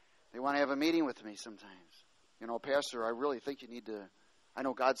 They want to have a meeting with me sometimes. Pastor, I really think you need to, I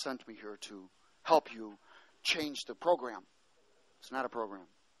know God sent me here to help you change the program. It's not a program.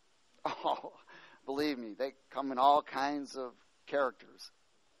 Oh, believe me, they come in all kinds of characters.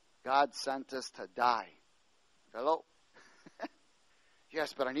 God sent us to die. Hello?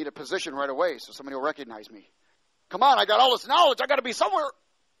 Yes, but I need a position right away so somebody will recognize me. Come on, I got all this knowledge. I got to be somewhere.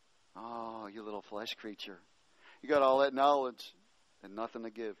 Oh, you little flesh creature. You got all that knowledge and nothing to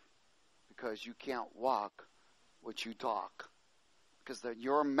give because you can't walk what you talk. Because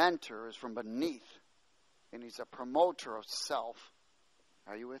your mentor is from beneath and he's a promoter of self.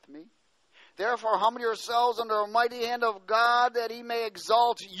 Are you with me? Therefore, humble yourselves under a mighty hand of God that he may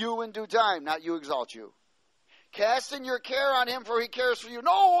exalt you in due time. Not you exalt you. Casting your care on him, for he cares for you.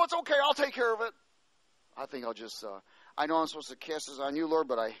 No, it's okay. I'll take care of it. I think I'll just, I know I'm supposed to cast this on you, Lord,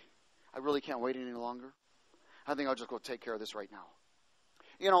 but I really can't wait any longer. I think I'll just go take care of this right now.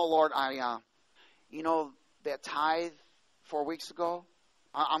 Lord, that tithe 4 weeks ago,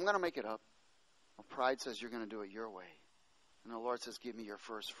 I'm going to make it up. Well, pride says you're going to do it your way. And the Lord says, give me your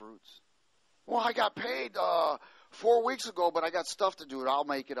first fruits. Well, I got paid 4 weeks ago, but I got stuff to do. I'll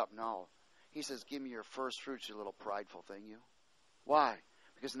make it up. No. He says, give me your first fruits, you little prideful thing, you. Why?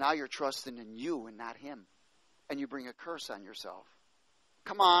 Because now you're trusting in you and not him. And you bring a curse on yourself.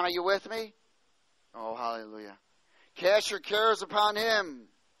 Come on, are you with me? Oh, hallelujah. Cast your cares upon him.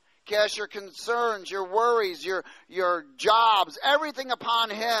 Cast your concerns, your worries, your jobs, everything upon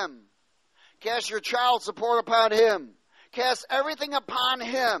him. Cast your child support upon him. Cast everything upon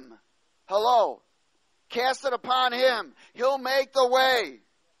him. Hello. Cast it upon him. He'll make the way.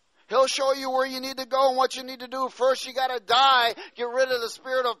 He'll show you where you need to go and what you need to do. First, you got to die. Get rid of the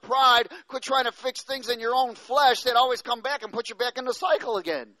spirit of pride. Quit trying to fix things in your own flesh that always come back and put you back in the cycle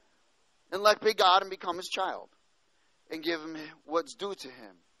again. And let be God and become his child. And give him what's due to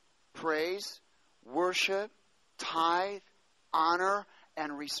him. Praise, worship, tithe, honor,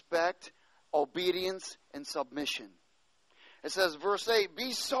 and respect, obedience, and submission. It says, verse 8,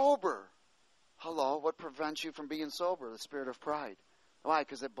 be sober. Hello, what prevents you from being sober? The spirit of pride. Why?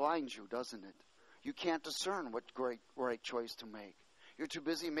 Because it blinds you, doesn't it? You can't discern what right choice to make. You're too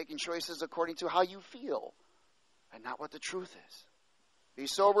busy making choices according to how you feel and not what the truth is. Be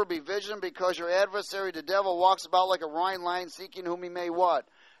sober, be vigilant, because your adversary, the devil, walks about like a roaring lion, seeking whom he may what?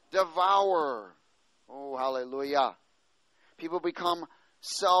 Devour. Oh, hallelujah. People become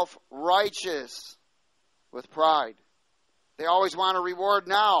self-righteous with pride. They always want a reward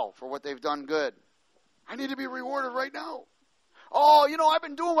now for what they've done good. I need to be rewarded right now. Oh, I've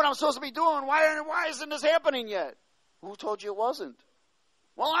been doing what I'm supposed to be doing. Why isn't this happening yet? Who told you it wasn't?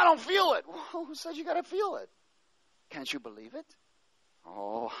 Well, I don't feel it. Well, who said you got to feel it? Can't you believe it?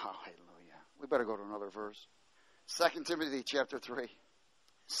 Oh, hallelujah. We better go to another verse. 2 Timothy chapter 3.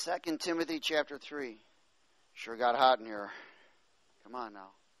 2 Timothy chapter 3. Sure got hot in here. Come on now.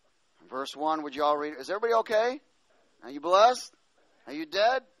 Verse 1, would you all read it? Is everybody okay? Are you blessed? Are you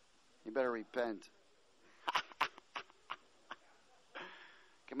dead? You better repent.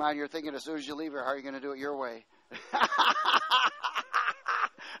 Come on, you're thinking as soon as you leave here, how are you going to do it your way?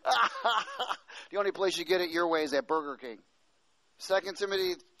 The only place you get it your way is at Burger King. 2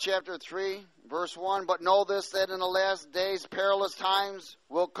 Timothy chapter 3, verse 1, but know this, that in the last days perilous times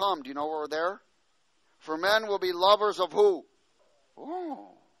will come. Do you know where we're there? For men will be lovers of who?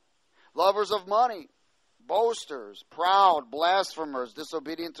 Oh, lovers of money, boasters, proud, blasphemers,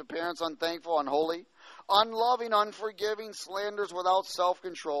 disobedient to parents, unthankful, unholy, unloving, unforgiving, slanderers, without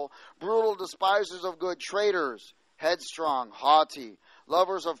self-control, brutal, despisers of good, traitors, headstrong, haughty,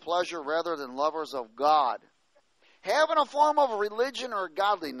 lovers of pleasure rather than lovers of God, having a form of religion or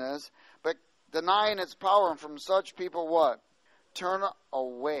godliness, but denying its power. And from such people what? Turn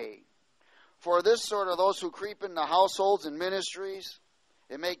away. For this sort are those who creep into households and ministries,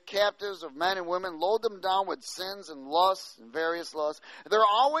 and make captives of men and women, load them down with sins and lusts and various lusts. They're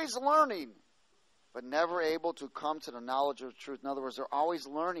always learning, but never able to come to the knowledge of truth. In other words, they're always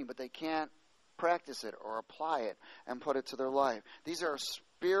learning, but they can't practice it or apply it and put it to their life. These are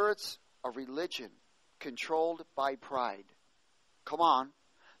spirits of religion controlled by pride. Come on.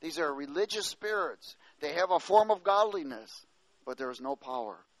 These are religious spirits. They have a form of godliness, but there is no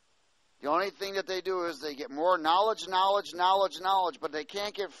power. The only thing that they do is they get more knowledge, but they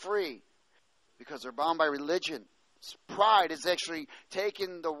can't get free because they're bound by religion. Pride is actually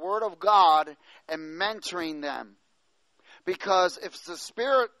taking the Word of God and mentoring them. Because if it's the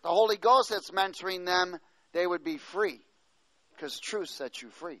Spirit, the Holy Ghost that's mentoring them, they would be free. Because truth sets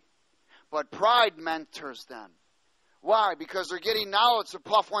you free. But pride mentors them. Why? Because they're getting knowledge to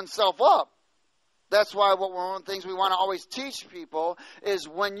puff oneself up. That's why one of the things we want to always teach people is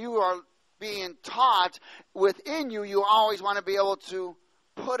when you are being taught within you, you always want to be able to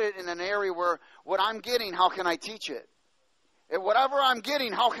put it in an area where what I'm getting, how can I teach it? And whatever I'm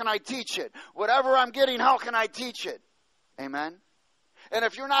getting, how can I teach it? Whatever I'm getting, how can I teach it? Amen? And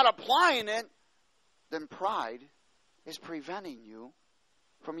if you're not applying it, then pride is preventing you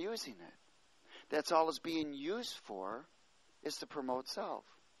from using it. That's all it's being used for, is to promote self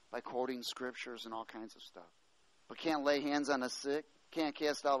by quoting scriptures and all kinds of stuff. But can't lay hands on the sick, can't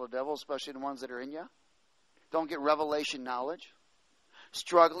cast out the devil, especially the ones that are in you. Don't get revelation knowledge.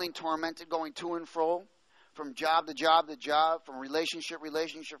 Struggling, tormented, going to and fro, from job to job to job, from relationship,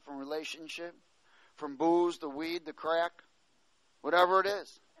 from booze to weed to crack, whatever it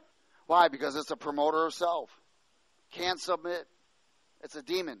is. Why? Because it's a promoter of self. Can't submit. It's a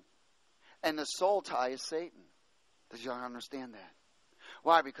demon. And the soul tie is Satan. Did you understand that?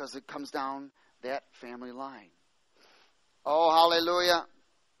 Why? Because it comes down that family line. Oh, hallelujah.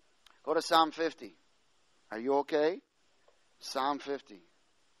 Go to Psalm 50. Are you okay? Psalm 50.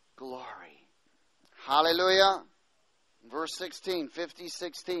 Glory. Hallelujah. Verse 16,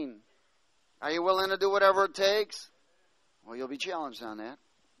 50:16. Are you willing to do whatever it takes? Well, you'll be challenged on that.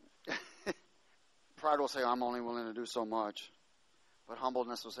 Pride will say, I'm only willing to do so much. But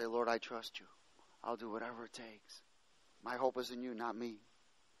humbleness will say, Lord, I trust you. I'll do whatever it takes. My hope is in you, not me.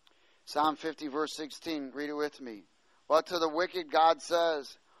 Psalm 50, verse 16. Read it with me. But to the wicked God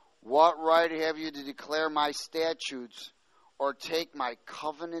says, what right have you to declare my statutes or take my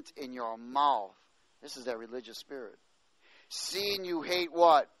covenant in your mouth? This is that religious spirit. Seeing you hate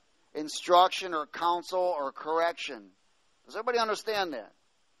what? Instruction or counsel or correction. Does everybody understand that?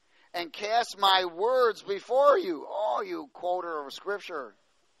 And cast my words before you. Oh, you quoter of Scripture.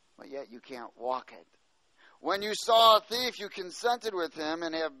 But yet you can't walk it. When you saw a thief, you consented with him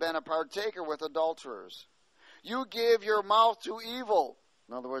and have been a partaker with adulterers. You give your mouth to evil.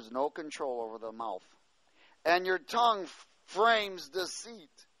 In other words, no control over the mouth. And your tongue frames deceit.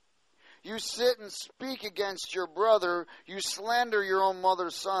 You sit and speak against your brother. You slander your own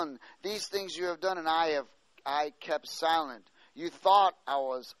mother's son. These things you have done, and I kept silent. You thought I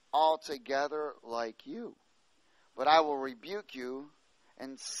was altogether like you. But I will rebuke you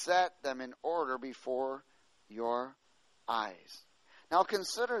and set them in order before your eyes. Now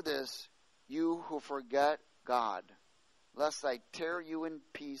consider this, you who forget God, lest I tear you in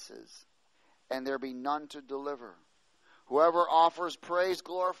pieces, and there be none to deliver. Whoever offers praise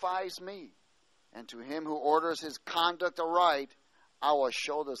glorifies me, and to him who orders his conduct aright, I will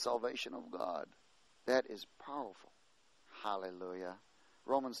show the salvation of God. That is powerful. Hallelujah.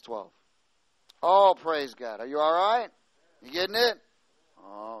 Romans 12. Oh, praise God. Are you all right? You getting it?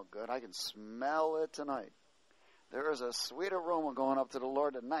 Oh, good. I can smell it tonight. There is a sweet aroma going up to the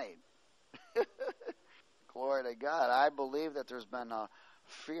Lord tonight. Glory to God. I believe that there's been a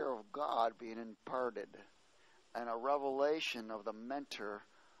fear of God being imparted and a revelation of the mentor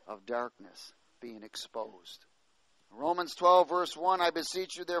of darkness being exposed. Romans 12, verse 1, I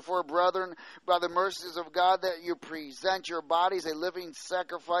beseech you, therefore, brethren, by the mercies of God, that you present your bodies a living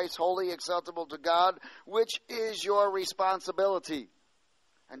sacrifice, holy, acceptable to God, which is your responsibility.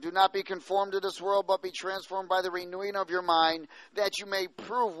 And do not be conformed to this world, but be transformed by the renewing of your mind, that you may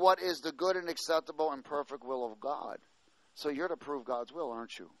prove what is the good and acceptable and perfect will of God. So you're to prove God's will,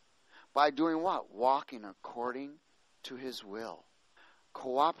 aren't you? By doing what? Walking according to his will.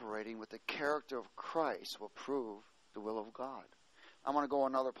 Cooperating with the character of Christ will prove the will of God. I want to go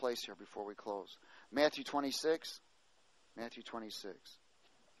another place here before we close. Matthew 26. Matthew 26.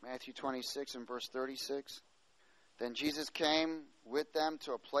 Matthew 26 and verse 36. Then Jesus came with them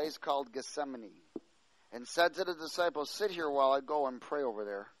to a place called Gethsemane and said to the disciples, sit here while I go and pray over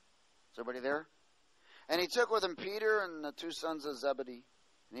there. Is everybody there? And he took with him Peter and the two sons of Zebedee,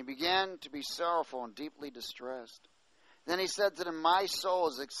 and he began to be sorrowful and deeply distressed. Then he said to them, my soul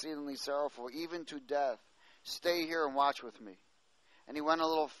is exceedingly sorrowful, even to death. Stay here and watch with me. And he went a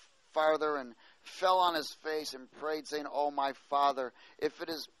little farther and fell on his face and prayed, saying, oh, my Father, if it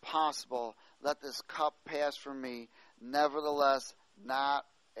is possible, let this cup pass from me. Nevertheless, not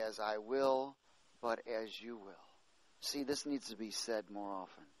as I will, but as you will. See, this needs to be said more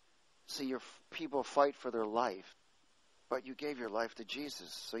often. See, your people fight for their life, but you gave your life to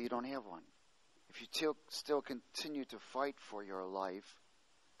Jesus, so you don't have one. If you still continue to fight for your life,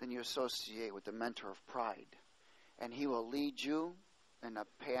 then you associate with the mentor of pride. And he will lead you in a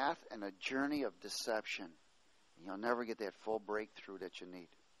path and a journey of deception. And you'll never get that full breakthrough that you need.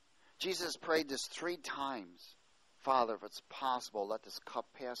 Jesus prayed this 3 times. Father, if it's possible, let this cup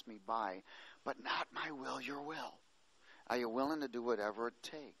pass me by, but not my will, your will. Are you willing to do whatever it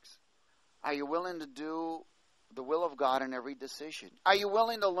takes? Are you willing to do the will of God in every decision? Are you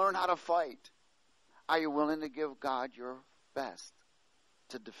willing to learn how to fight? Are you willing to give God your best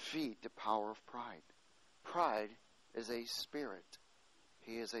to defeat the power of pride? Pride is a spirit.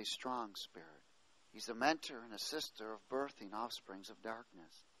 He is a strong spirit. He's a mentor and a sister of birthing offsprings of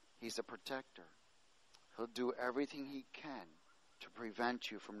darkness. He's a protector. He'll do everything he can to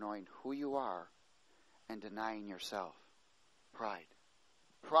prevent you from knowing who you are and denying yourself. Pride.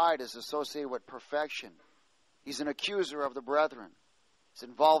 Pride is associated with perfection. He's an accuser of the brethren. He's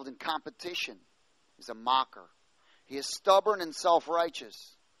involved in competition. He's a mocker. He is stubborn and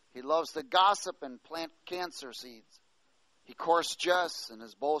self-righteous. He loves to gossip and plant cancer seeds. He coarse jests and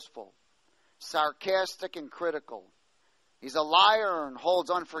is boastful, sarcastic and critical. He's a liar and holds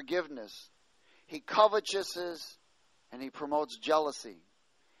unforgiveness. He covetous and he promotes jealousy.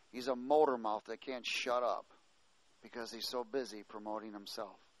 He's a motor mouth that can't shut up because he's so busy promoting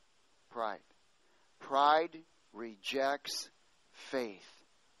himself. Pride. Pride rejects faith.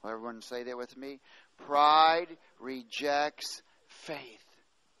 Will everyone say that with me? Pride rejects faith.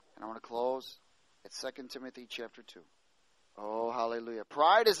 And I want to close at 2 Timothy chapter 2. Oh, hallelujah.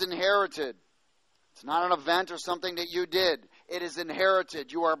 Pride is inherited. It's not an event or something that you did. It is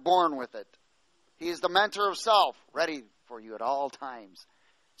inherited. You are born with it. He is the mentor of self, ready for you at all times.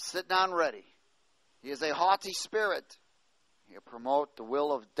 Sitting on ready. He is a haughty spirit. He'll promote the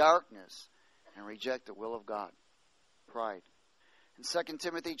will of darkness and reject the will of God. Pride. In 2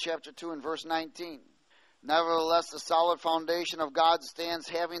 Timothy chapter 2 and verse 19. Nevertheless, the solid foundation of God stands,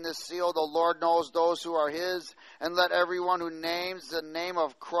 having this seal: the Lord knows those who are his, and let everyone who names the name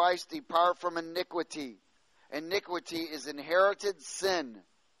of Christ depart from iniquity. Iniquity is inherited sin.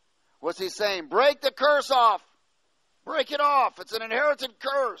 What's he saying? Break the curse off. Break it off. It's an inherited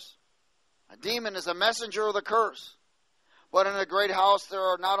curse. A demon is a messenger of the curse. But in a great house there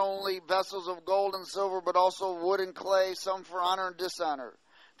are not only vessels of gold and silver, but also wood and clay, some for honor and dishonor.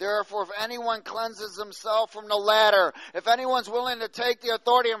 Therefore, if anyone cleanses himself from the latter, if anyone's willing to take the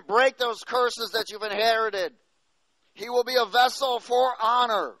authority and break those curses that you've inherited, he will be a vessel for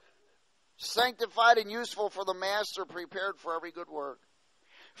honor, sanctified and useful for the master, prepared for every good work.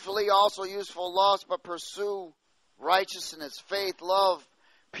 Flee also useful lusts, but pursue righteousness, faith, love,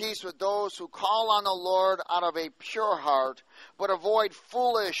 peace with those who call on the Lord out of a pure heart, but avoid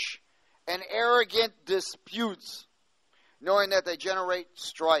foolish and arrogant disputes, knowing that they generate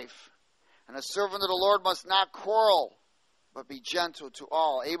strife. And a servant of the Lord must not quarrel, but be gentle to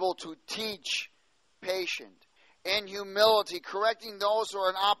all, able to teach, patient, in humility, correcting those who are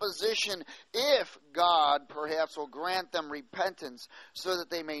in opposition, if God perhaps will grant them repentance, so that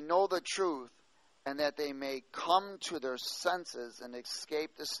they may know the truth, and that they may come to their senses and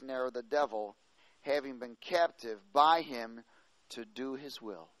escape the snare of the devil, having been captive by him to do his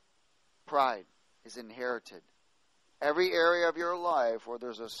will. Pride is inherited. Every area of your life where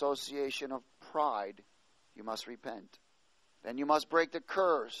there's association of pride, you must repent. Then you must break the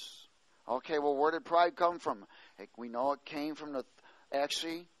curse. Okay, well, where did pride come from? We know it came from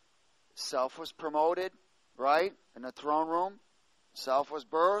actually, self was promoted, right? In the throne room. Self was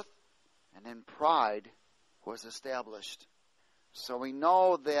birthed. And then pride was established. So we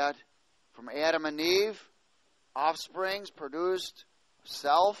know that from Adam and Eve, offsprings produced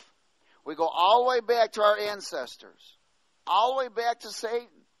self. We go all the way back to our ancestors. All the way back to Satan.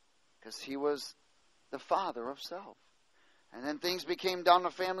 Because he was the father of self. And then things became down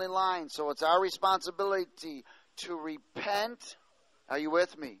the family line. So it's our responsibility to repent. Are you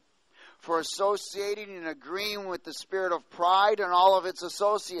with me? For associating and agreeing with the spirit of pride and all of its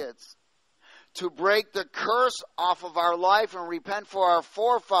associates. To break the curse off of our life and repent for our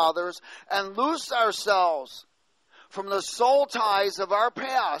forefathers and loose ourselves from the soul ties of our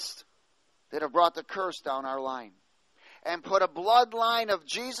past that have brought the curse down our line. And put a bloodline of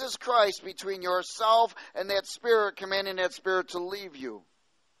Jesus Christ between yourself and that spirit, commanding that spirit to leave you.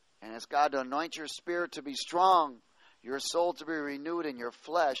 And ask God to anoint your spirit to be strong, your soul to be renewed, and your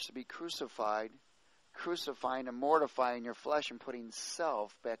flesh to be crucified, crucifying and mortifying your flesh and putting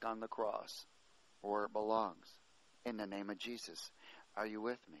self back on the cross where it belongs. In the name of Jesus. Are you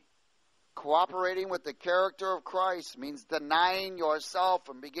with me? Cooperating with the character of Christ means denying yourself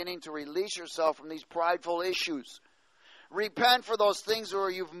and beginning to release yourself from these prideful issues. Repent for those things where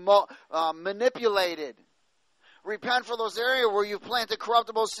you've manipulated. Repent for those areas where you've planted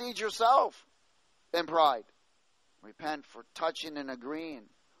corruptible seeds yourself in pride. Repent for touching and agreeing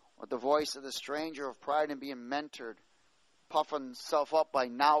with the voice of the stranger of pride and being mentored, puffing himself up by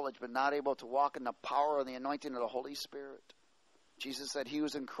knowledge but not able to walk in the power and the anointing of the Holy Spirit. Jesus said he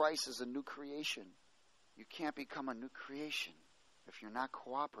who's in Christ is a new creation. You can't become a new creation if you're not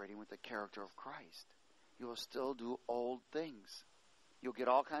cooperating with the character of Christ. You will still do old things. You'll get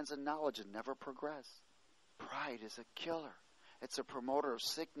all kinds of knowledge and never progress. Pride is a killer. It's a promoter of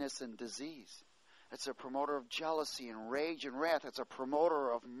sickness and disease. It's a promoter of jealousy and rage and wrath. It's a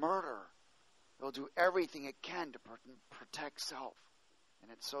promoter of murder. It will do everything it can to protect self.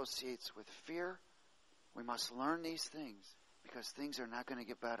 And it associates with fear. We must learn these things because things are not going to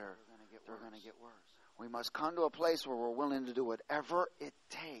get better. They're going to get worse. We must come to a place where we're willing to do whatever it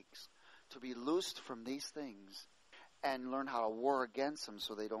takes to be loosed from these things and learn how to war against them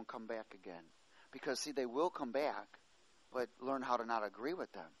so they don't come back again. Because, see, they will come back, but learn how to not agree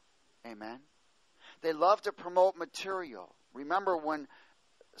with them. Amen? They love to promote material. Remember when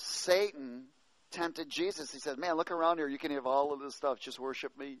Satan tempted Jesus, he said, man, look around here. You can have all of this stuff. Just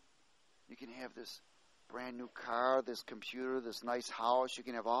worship me. You can have this brand new car, this computer, this nice house. You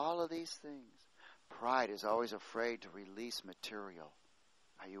can have all of these things. Pride is always afraid to release material.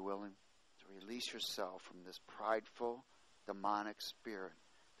 Are you willing to release yourself from this prideful, demonic spirit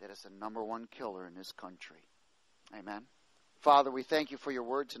that is the number one killer in this country. Amen. Father, we thank you for your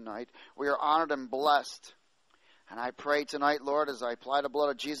word tonight. We are honored and blessed. And I pray tonight, Lord, as I apply the blood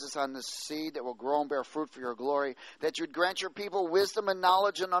of Jesus on this seed that will grow and bear fruit for your glory, that you would grant your people wisdom and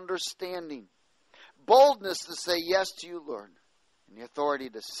knowledge and understanding, boldness to say yes to you, Lord, and the authority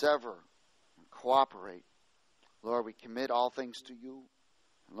to sever and cooperate. Lord, we commit all things to you.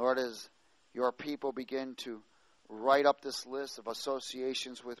 And Lord, as your people begin to write up this list of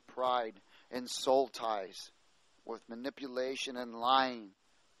associations with pride and soul ties, with manipulation and lying,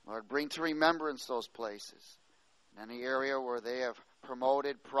 Lord, bring to remembrance those places. In any area where they have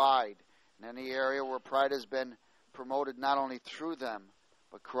promoted pride, in any area where pride has been promoted not only through them,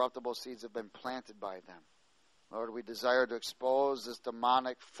 but corruptible seeds have been planted by them. Lord, we desire to expose this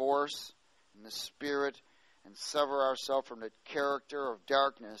demonic force in the spirit and sever ourselves from the character of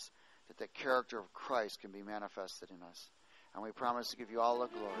darkness, that the character of Christ can be manifested in us. And we promise to give you all the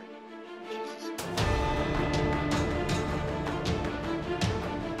glory. In Jesus' name.